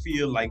emerging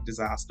field like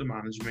disaster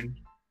management,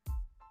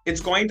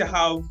 it's going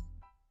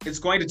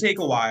to take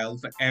a while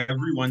for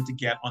everyone to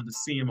get on the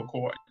same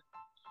accord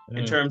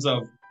in terms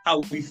of how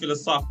we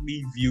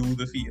philosophically view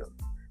the field.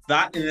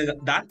 That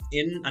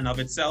in and of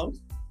itself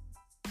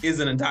is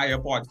an entire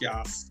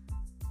podcast,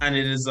 and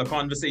it is a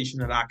conversation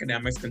that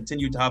academics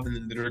continue to have in the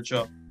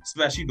literature,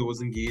 especially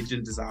those engaged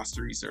in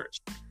disaster research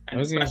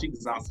and especially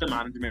disaster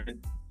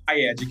management,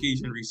 higher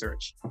education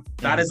research.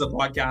 That is a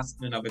podcast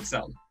in and of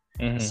itself.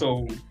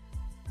 So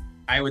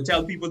I would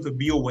tell people to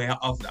be aware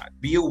of that.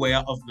 Be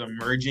aware of the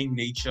emerging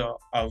nature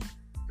of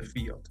the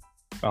field.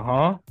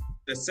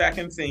 The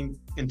second thing,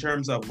 in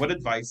terms of what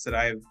advice that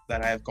I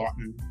have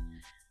gotten,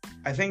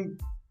 I think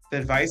the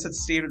advice that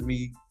stayed with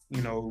me,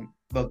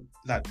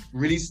 that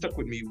really stuck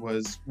with me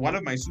was one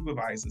of my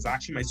supervisors,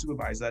 actually my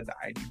supervisor at the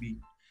IDB.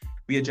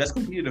 We had just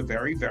completed a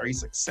very, very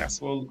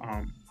successful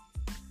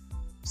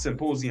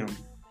symposium.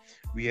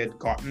 We had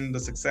gotten the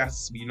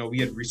success, we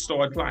had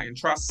restored client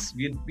trust.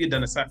 We had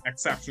done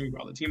exceptionally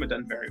well. The team had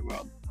done very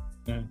well.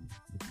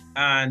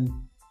 And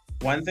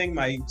one thing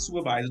my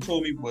supervisor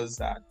told me was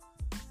that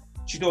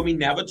she told me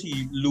never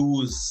to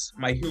lose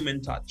my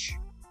human touch.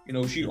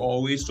 She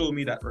always told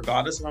me that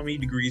regardless of how many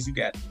degrees you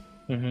get,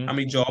 how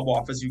many job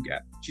offers you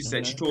get, she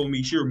said,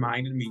 she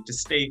reminded me to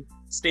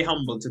stay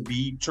humble,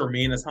 to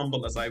remain as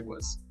humble as I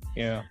was.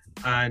 Yeah.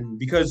 And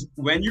because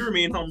when you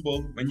remain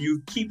humble, when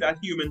you keep that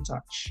human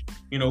touch,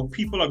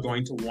 people are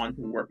going to want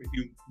to work with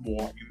you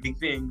more. You make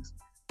things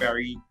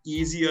very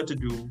easier to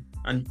do.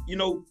 And,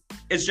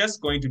 it's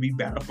just going to be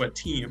better for a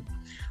team.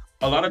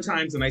 A lot of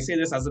times, and I say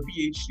this as a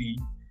PhD,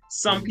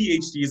 some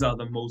PhDs are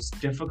the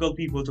most difficult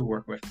people to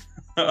work with.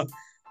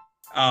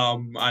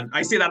 And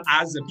I say that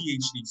as a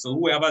PhD. So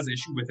whoever has an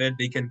issue with it,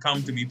 they can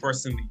come to me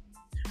personally.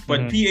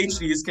 But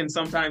PhDs can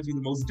sometimes be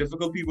the most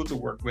difficult people to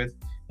work with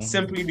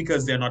simply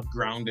because they're not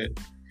grounded.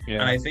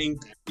 Yeah. And I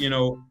think,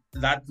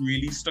 that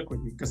really stuck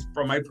with me because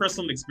from my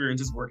personal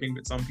experiences working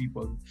with some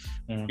people,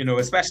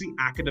 especially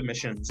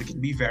academicians, it can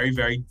be very,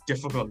 very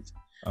difficult.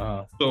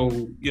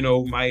 So,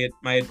 my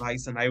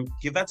advice, and I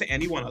give that to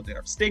anyone out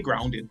there, stay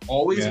grounded.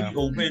 Always be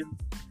open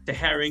to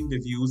hearing the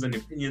views and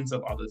opinions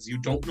of others. You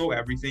don't know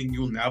everything.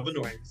 You'll never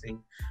know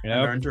anything. And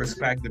learn to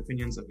respect the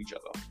opinions of each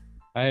other.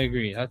 I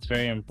agree. That's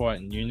very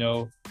important.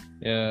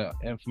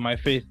 And from my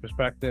faith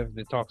perspective,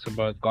 it talks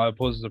about God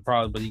opposes the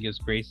proud, but he gives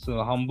grace to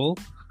the humble.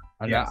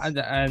 And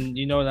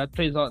that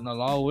plays out in a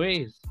lot of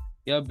ways.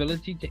 Your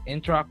ability to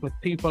interact with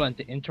people and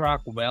to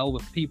interact well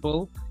with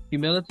people.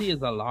 Humility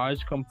is a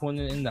large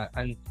component in that.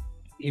 And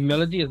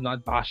humility is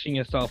not bashing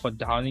yourself or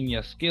downing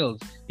your skills.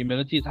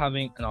 Humility is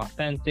having an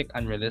authentic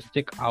and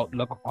realistic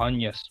outlook on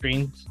your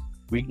strengths,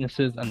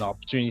 weaknesses, and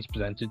opportunities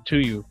presented to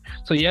you.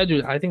 So yeah,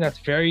 dude, I think that's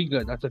very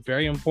good. That's a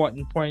very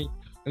important point.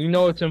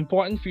 It's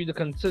important for you to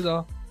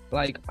consider,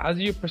 like, as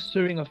you're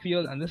pursuing a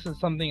field, and this is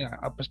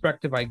a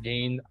perspective I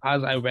gained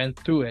as I went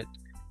through it.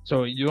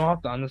 So you don't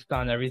have to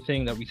understand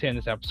everything that we say in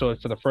this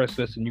episode for the first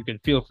listen. You can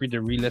feel free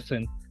to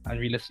re-listen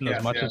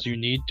as much as you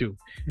need to.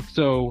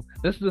 So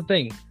this is the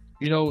thing,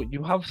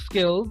 you have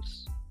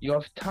skills, you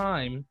have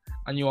time,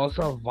 and you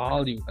also have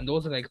value. And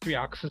those are like three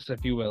axes,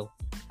 if you will.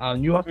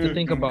 You have to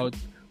think about,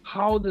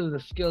 how do the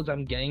skills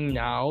I'm getting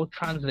now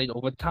translate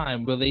over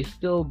time? Will they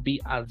still be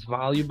as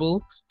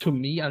valuable to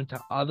me and to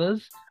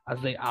others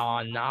as they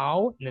are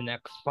now in the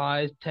next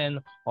 5, 10,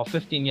 or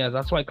 15 years?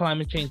 That's why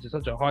climate change is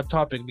such a hot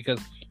topic, because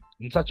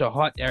in such a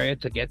hot area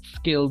to get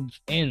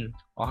skills in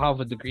or have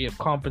a degree of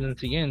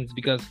competency in,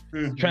 because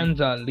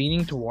trends are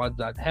leaning towards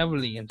that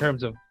heavily in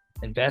terms of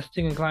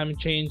investing in climate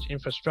change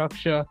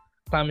infrastructure,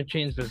 climate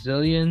change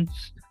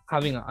resilience,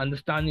 having an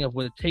understanding of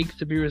what it takes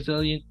to be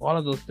resilient, all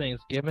of those things,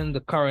 given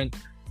the current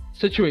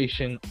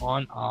situation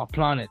on our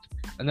planet.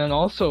 And then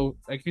also,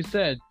 like you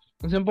said,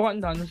 it's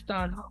important to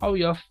understand how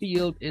your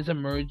field is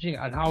emerging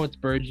and how it's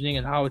burgeoning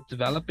and how it's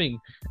developing,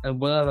 and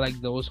what are like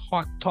those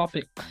hot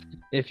topics,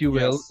 if you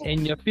will,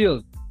 in your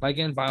field. Like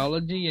in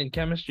biology and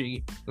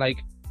chemistry, like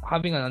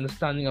having an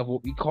understanding of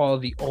what we call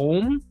the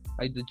ohm,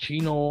 like the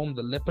genome,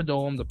 the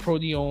lipidome, the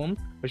proteome,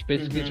 which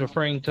basically is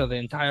referring to the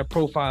entire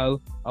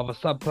profile of a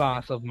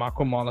subclass of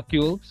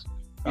macromolecules,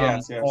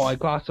 or a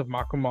class of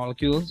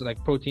macromolecules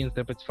like proteins,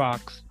 lipids,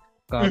 fats,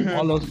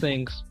 all those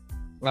things.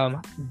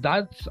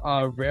 That's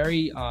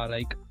very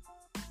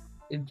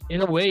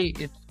in a way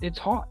it's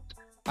hot,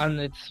 and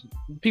it's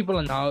people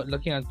are now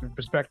looking at the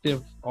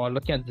perspective, or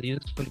looking at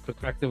diseases from the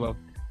perspective of,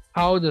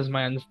 how does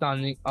my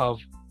understanding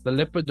of the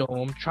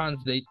lipidome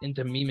translate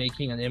into me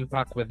making an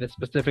impact with this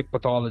specific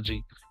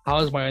pathology? How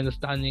is my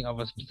understanding of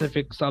a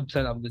specific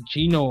subset of the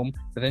genome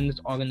within this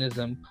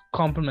organism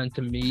complement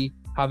to me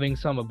having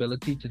some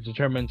ability to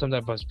determine some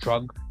type of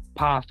drug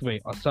pathway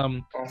or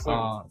some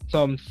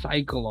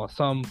cycle or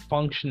some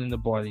function in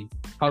the body?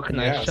 How can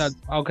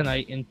how can I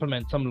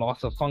implement some loss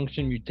of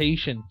function,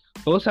 mutation,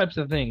 those types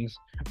of things?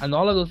 And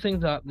all of those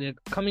things they're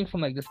coming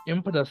from like this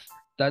impetus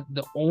that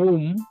the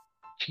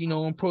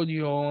genome,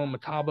 proteome,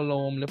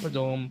 metabolome,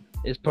 lipidome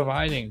is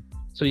providing.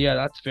 So yeah,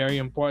 that's very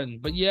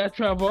important. But yeah,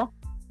 Trevor,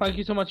 thank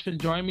you so much for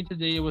joining me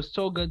today. It was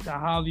so good to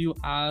have you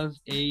as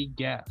a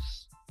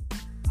guest.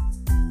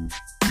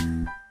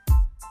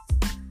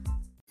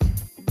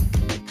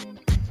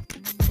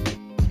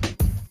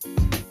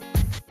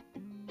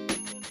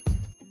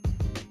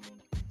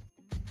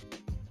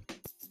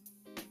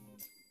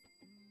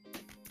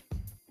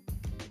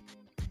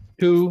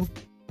 Two,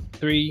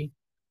 3,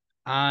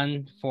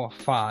 and 4,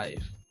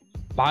 5.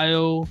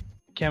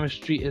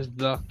 Biochemistry is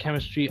the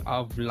chemistry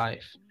of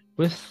life.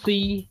 With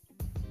CnOH,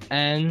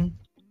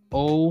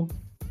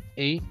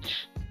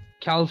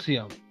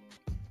 calcium,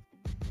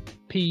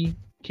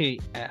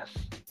 pKs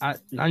at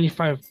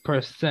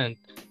 95%,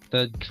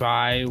 the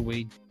dry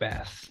weight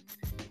best.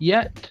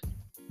 Yet,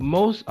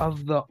 most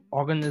of the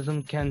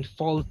organism can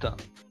falter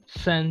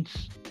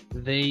since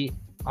they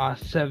are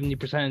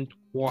 70%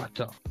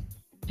 water.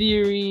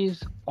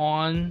 Theories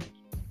on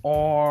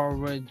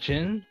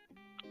origin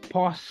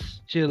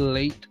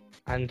postulate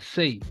and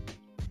say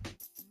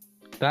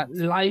that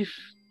life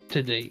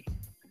today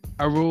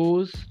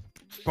arose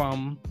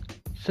from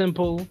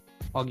simple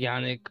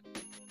organic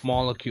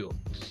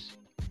molecules.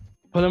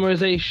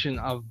 Polymerization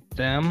of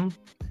them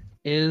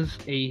is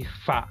a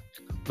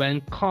fact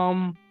when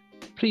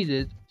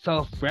completed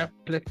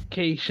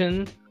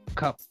self-replication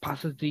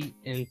capacity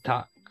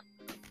intact.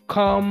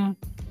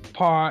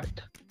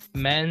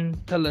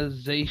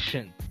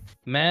 Compartmentalization,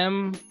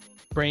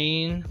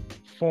 membrane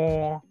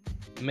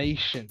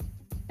formation,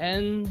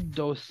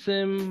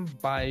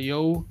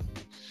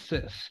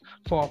 endosymbiosis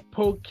for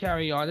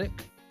prokaryotic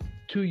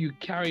to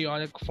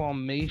eukaryotic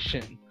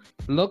formation.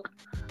 Look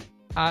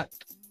at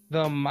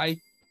the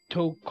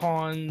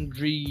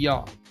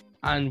mitochondria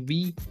and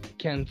we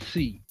can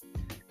see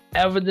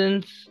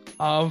evidence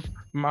of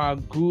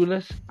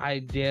Margulis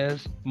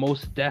ideas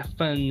most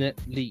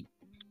definitely.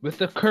 With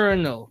the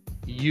kernel,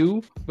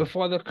 U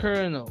before the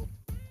kernel,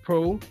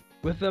 pro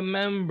with the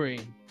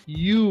membrane,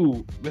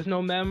 U with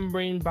no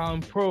membrane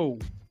bound pro,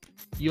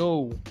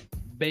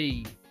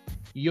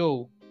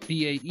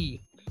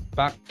 BAE,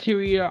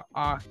 bacteria,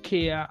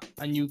 archaea,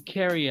 and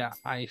eukarya,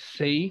 I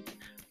say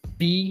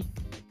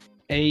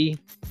BAE.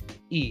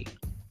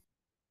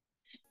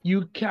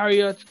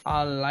 Eukaryotes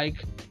are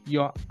like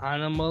your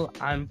animal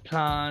and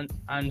plant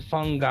and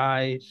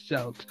fungi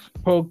cells.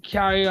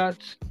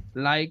 Prokaryotes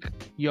like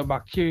your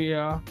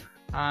bacteria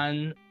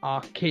and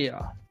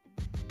archaea.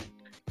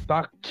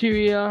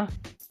 Bacteria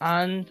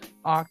and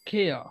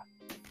archaea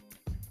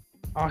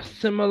are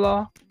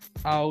similar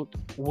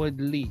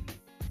outwardly,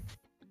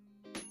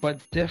 but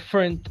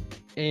different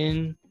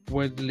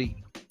inwardly.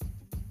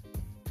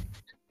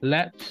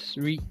 Let's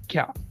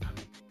recap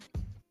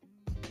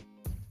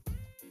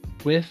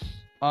with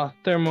a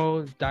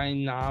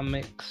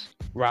thermodynamics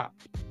wrap.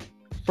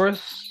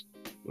 First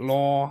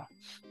law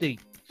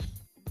states,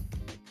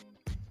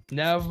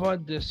 never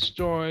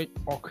destroyed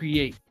or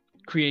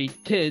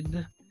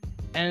created,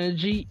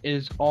 energy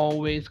is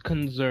always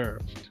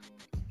conserved.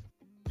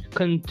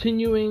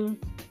 Continuing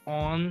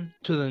on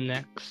to the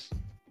next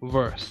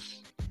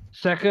verse.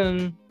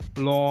 Second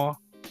law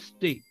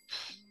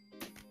states,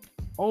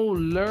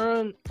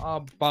 learn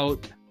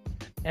about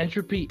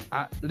entropy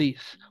at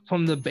least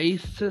from the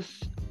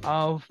basis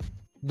of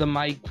the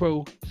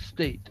micro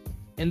state.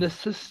 In the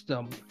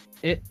system,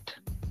 it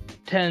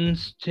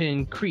tends to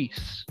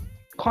increase.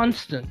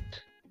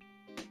 Constant,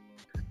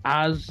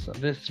 as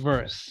this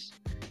verse,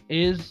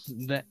 is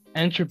the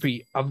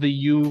entropy of the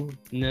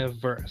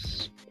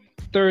universe.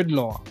 Third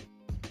law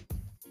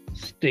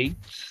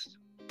states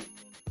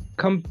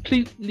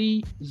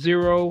completely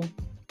zero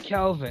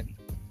Kelvin,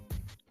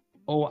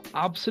 or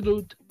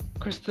absolute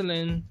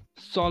crystalline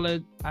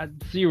solid at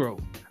zero.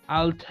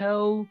 I'll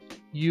tell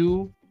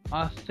you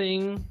a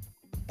thing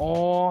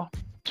or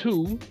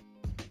two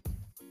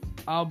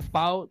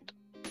about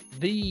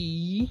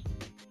the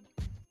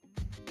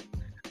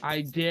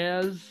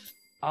ideas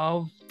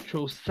of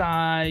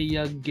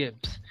Josiah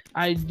Gibbs.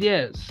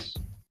 Ideas.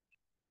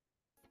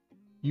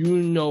 You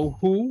know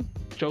who?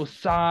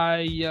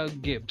 Josiah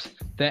Gibbs.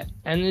 The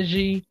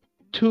energy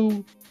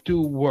to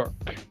do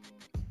work.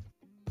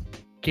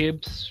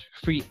 Gibbs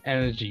free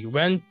energy.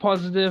 When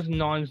positive,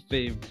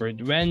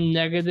 non-favored. When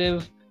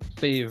negative,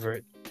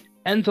 favored.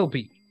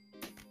 Enthalpy.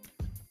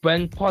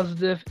 When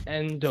positive,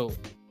 endo.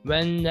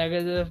 When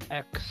negative,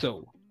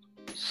 exo.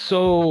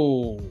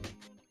 So,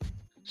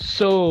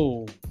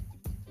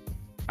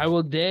 I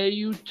will dare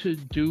you to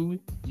do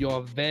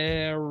your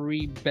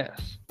very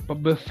best.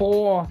 But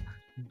before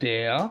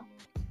there,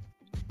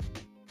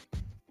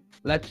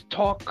 let's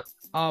talk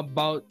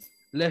about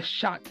Le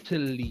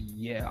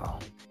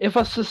Chatelier. If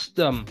a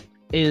system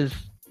is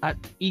at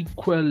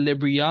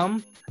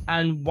equilibrium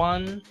and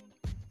one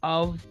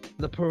of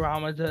the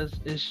parameters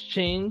is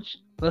changed,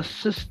 the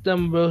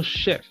system will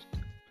shift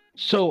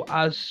so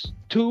as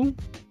to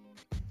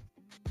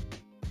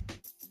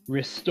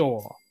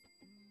restore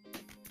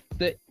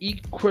the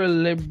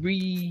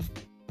equilibrium,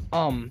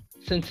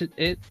 since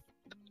it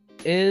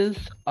is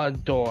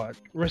adored,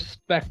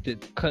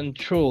 respected,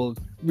 controlled,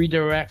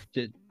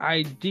 redirected,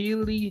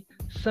 ideally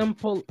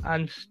simple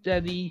and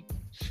steady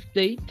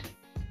state.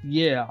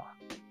 Yeah,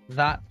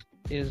 that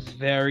is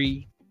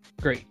very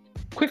great.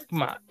 Quick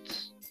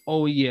maths,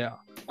 oh yeah.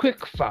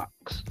 Quick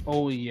facts,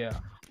 oh yeah.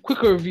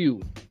 Quick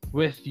review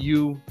with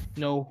you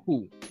know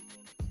who.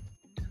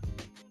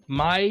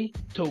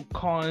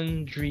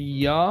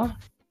 Mitochondria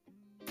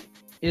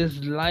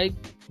is like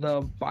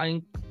the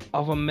Bank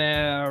of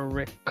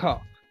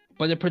America,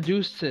 but it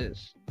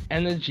produces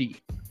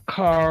energy,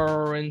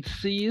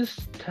 currencies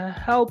to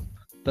help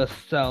the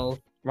cell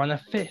run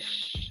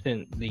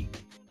efficiently.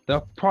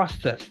 The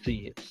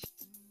processes,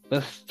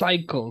 the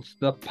cycles,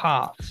 the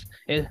paths,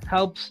 it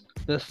helps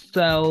the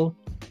cell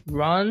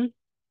run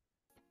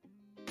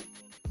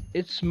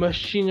its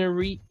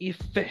machinery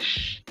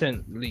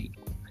efficiently.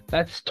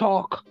 Let's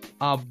talk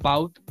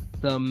about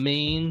the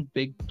main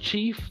big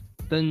chief,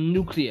 the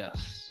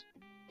nucleus,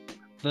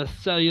 the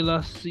cellular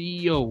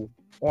CEO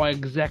or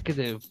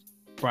executive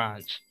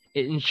branch.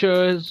 It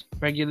ensures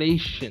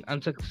regulation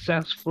and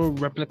successful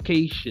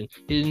replication.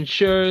 It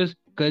ensures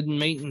good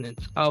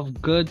maintenance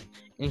of good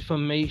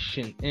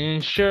information. It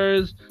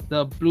ensures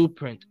the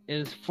blueprint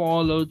is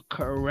followed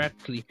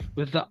correctly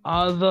with the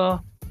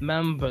other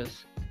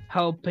members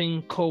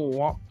helping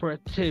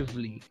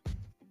cooperatively.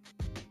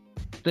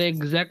 The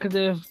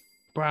executive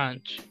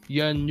branch,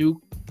 your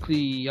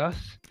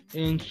nucleus,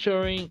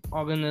 ensuring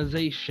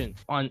organization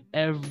on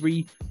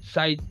every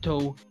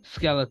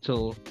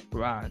cytoskeletal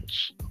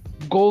branch.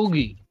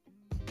 Golgi,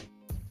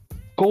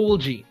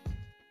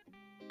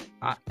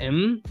 I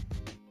am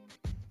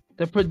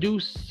the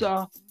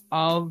producer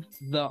of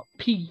the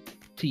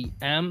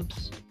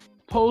PTMs,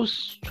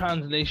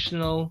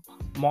 post-translational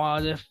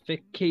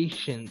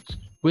modifications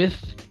with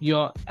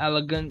your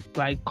elegant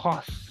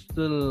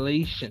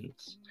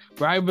glycosylations.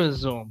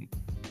 Ribosome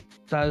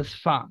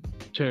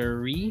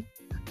satisfactory,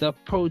 the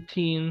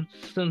protein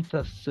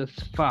synthesis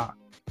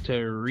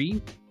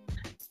factory.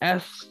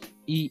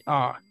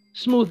 SER,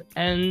 smooth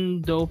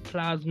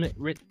endoplasmic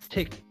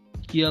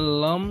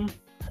reticulum,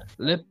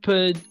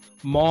 lipid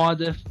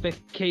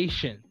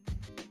modification,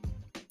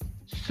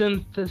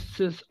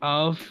 synthesis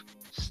of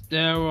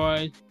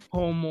steroid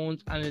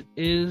hormones, and it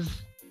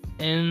is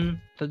in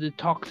the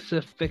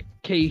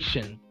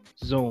detoxification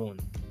zone.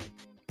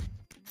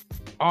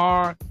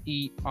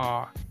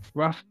 RER,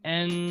 rough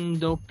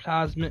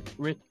endoplasmic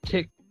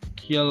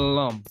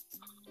reticulum,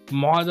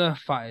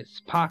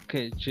 modifies,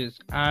 packages,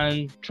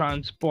 and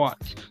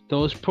transports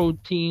those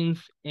proteins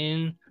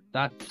in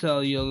that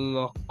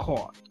cellular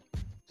cord.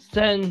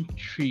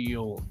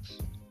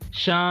 Centrioles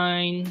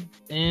shine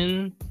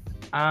in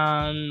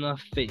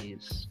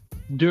anaphase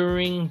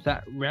during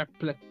that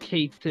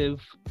replicative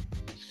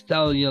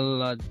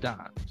cellular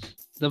dance.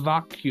 The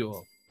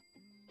vacuole,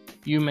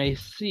 you may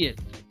see it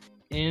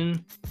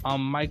in a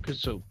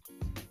microscope,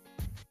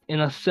 in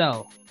a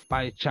cell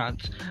by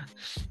chance.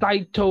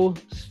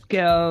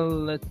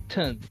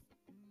 Cytoskeleton,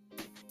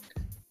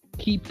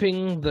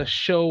 keeping the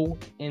show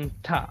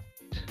intact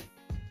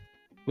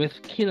with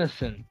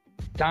kinesin,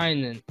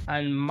 dynein,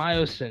 and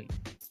myosin,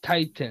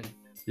 titin,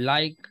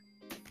 like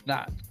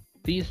that.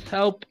 These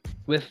help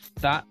with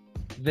that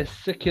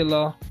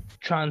vesicular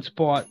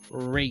transport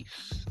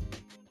race.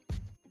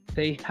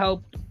 They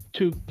help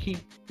to keep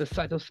the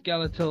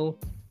cytoskeletal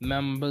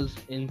members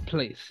in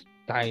place,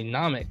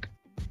 dynamic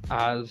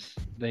as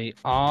they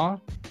are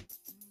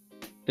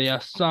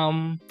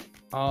some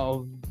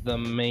of the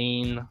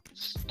main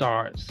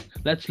stars.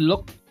 Let's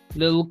look a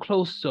little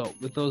closer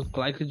with those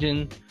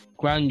glycogen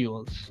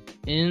granules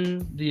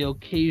in the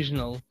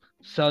occasional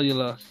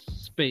cellular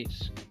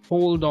space.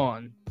 Hold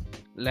on,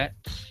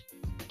 let's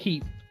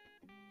keep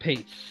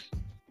pace.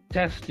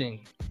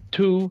 Testing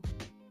 2,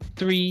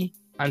 3,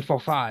 and for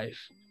 5.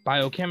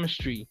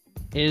 Biochemistry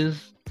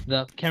is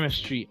the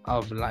chemistry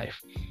of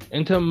life.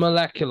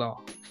 Intermolecular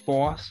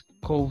force,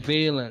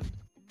 covalent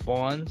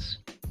bonds,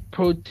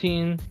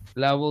 protein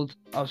levels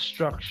of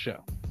structure.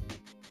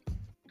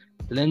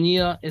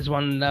 Linear is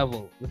one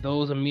level with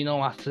those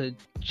amino acid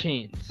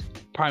chains.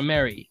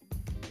 Primary,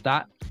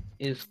 that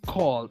is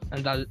called,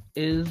 and that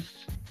is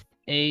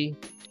a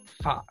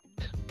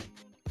fact.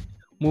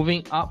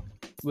 Moving up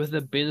with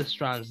the beta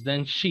strands,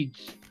 then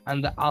sheets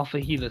and the alpha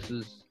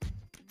helices,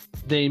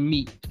 they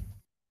meet.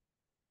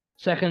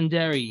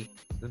 Secondary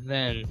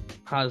then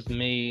has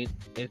made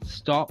its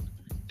stop.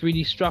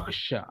 3D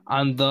structure,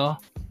 and the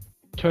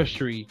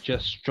tertiary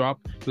just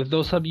dropped with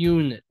those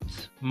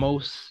subunits.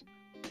 Most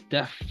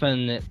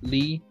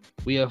definitely,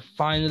 we have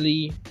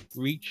finally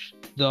reached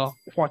the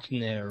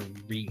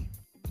quaternary.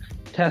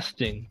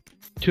 Testing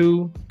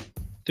 2,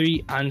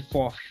 3, and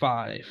 4,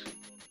 5.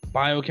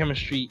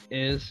 Biochemistry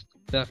is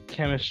the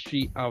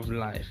chemistry of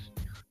life.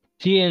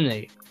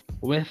 DNA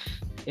with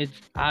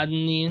its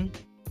adenine,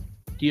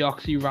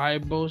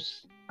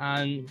 deoxyribose,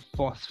 and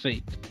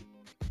phosphate.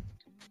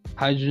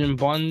 Hydrogen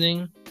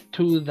bonding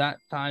to that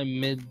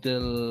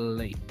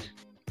thymidylate.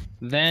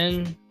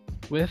 Then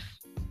with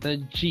the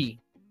G,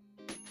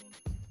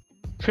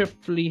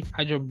 triply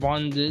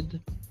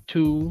hydrobonded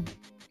to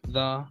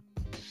the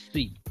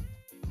C.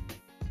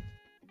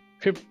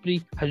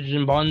 Triply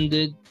hydrogen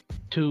bonded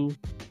to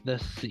the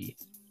C.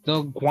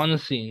 The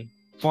guanosine,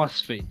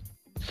 phosphate,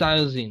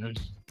 cytosine, and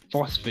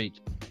phosphate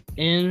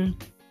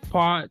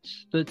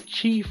imparts the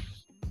chief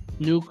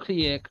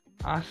nucleic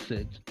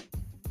acid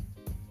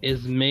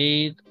is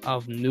made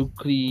of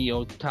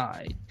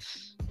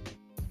nucleotides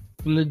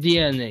from the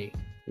DNA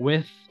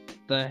with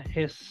the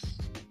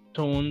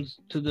histones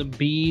to the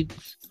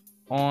beads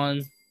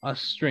on a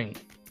string.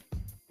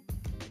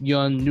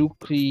 Your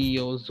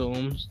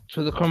nucleosomes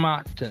to the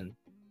chromatin,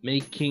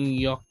 making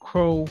your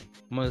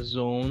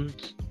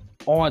chromosomes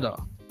order,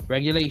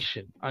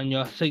 regulation, and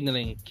your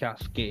signaling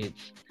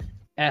cascades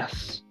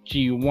S,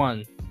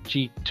 G1,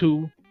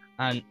 G2,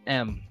 and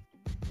M.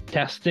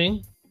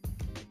 Testing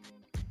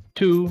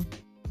 2,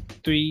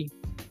 3,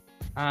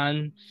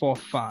 and 4,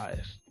 5.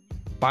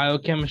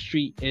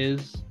 Biochemistry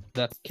is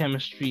the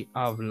chemistry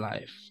of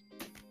life.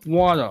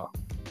 Water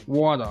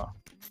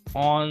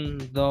on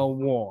the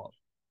wall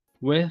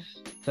with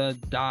the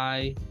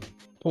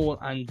dipole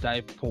and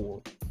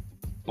dipole.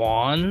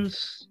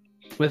 Bonds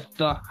with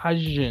the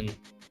hydrogen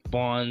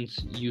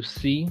bonds you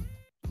see.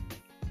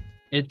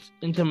 Its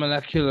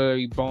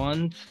intermolecular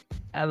bonds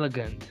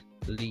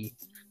elegantly.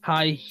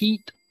 High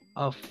heat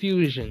of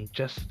fusion,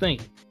 just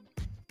think,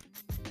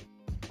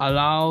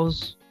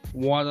 allows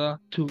water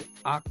to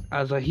act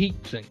as a heat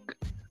sink.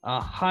 A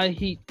high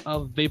heat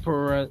of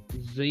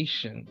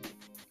vaporization.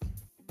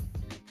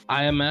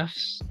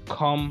 IMFs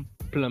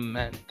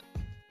complement.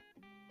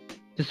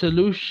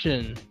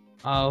 Dissolution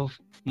of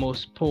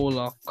most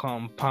polar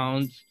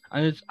compounds,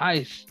 and its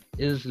ice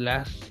is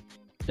less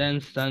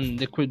dense than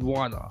liquid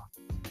water.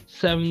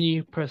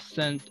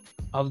 70%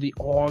 of the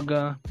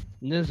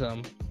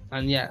organism,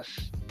 and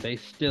yes, they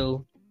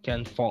still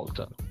can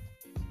falter.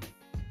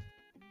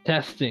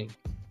 Testing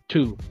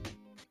 2,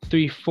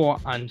 3, 4,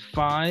 and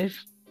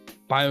 5.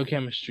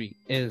 Biochemistry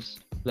is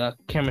the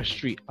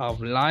chemistry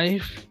of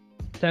life.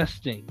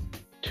 Testing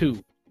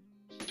 2,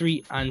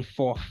 3, and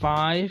 4,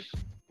 5.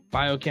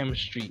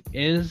 Biochemistry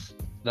is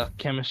the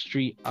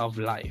chemistry of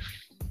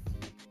life.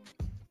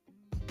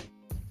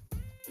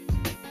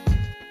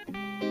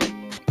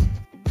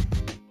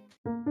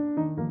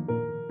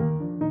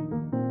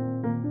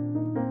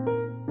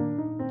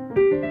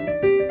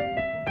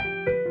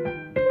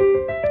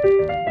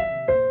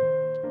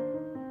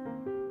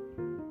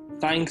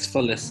 Thanks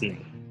for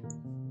listening.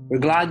 We're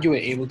glad you were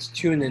able to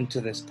tune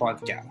into this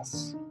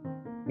podcast.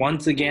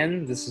 Once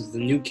again, this is The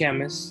New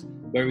Chemist,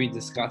 where we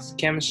discuss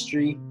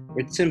chemistry,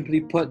 which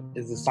simply put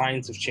is the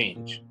science of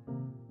change,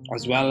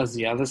 as well as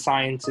the other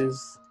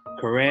sciences,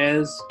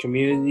 careers,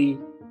 community,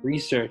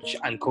 research,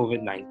 and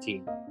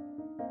COVID-19.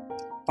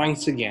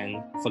 Thanks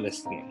again for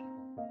listening.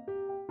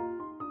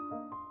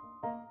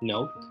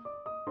 Note,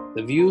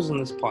 the views on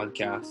this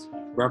podcast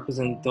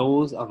represent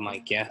those of my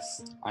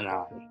guests and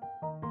I.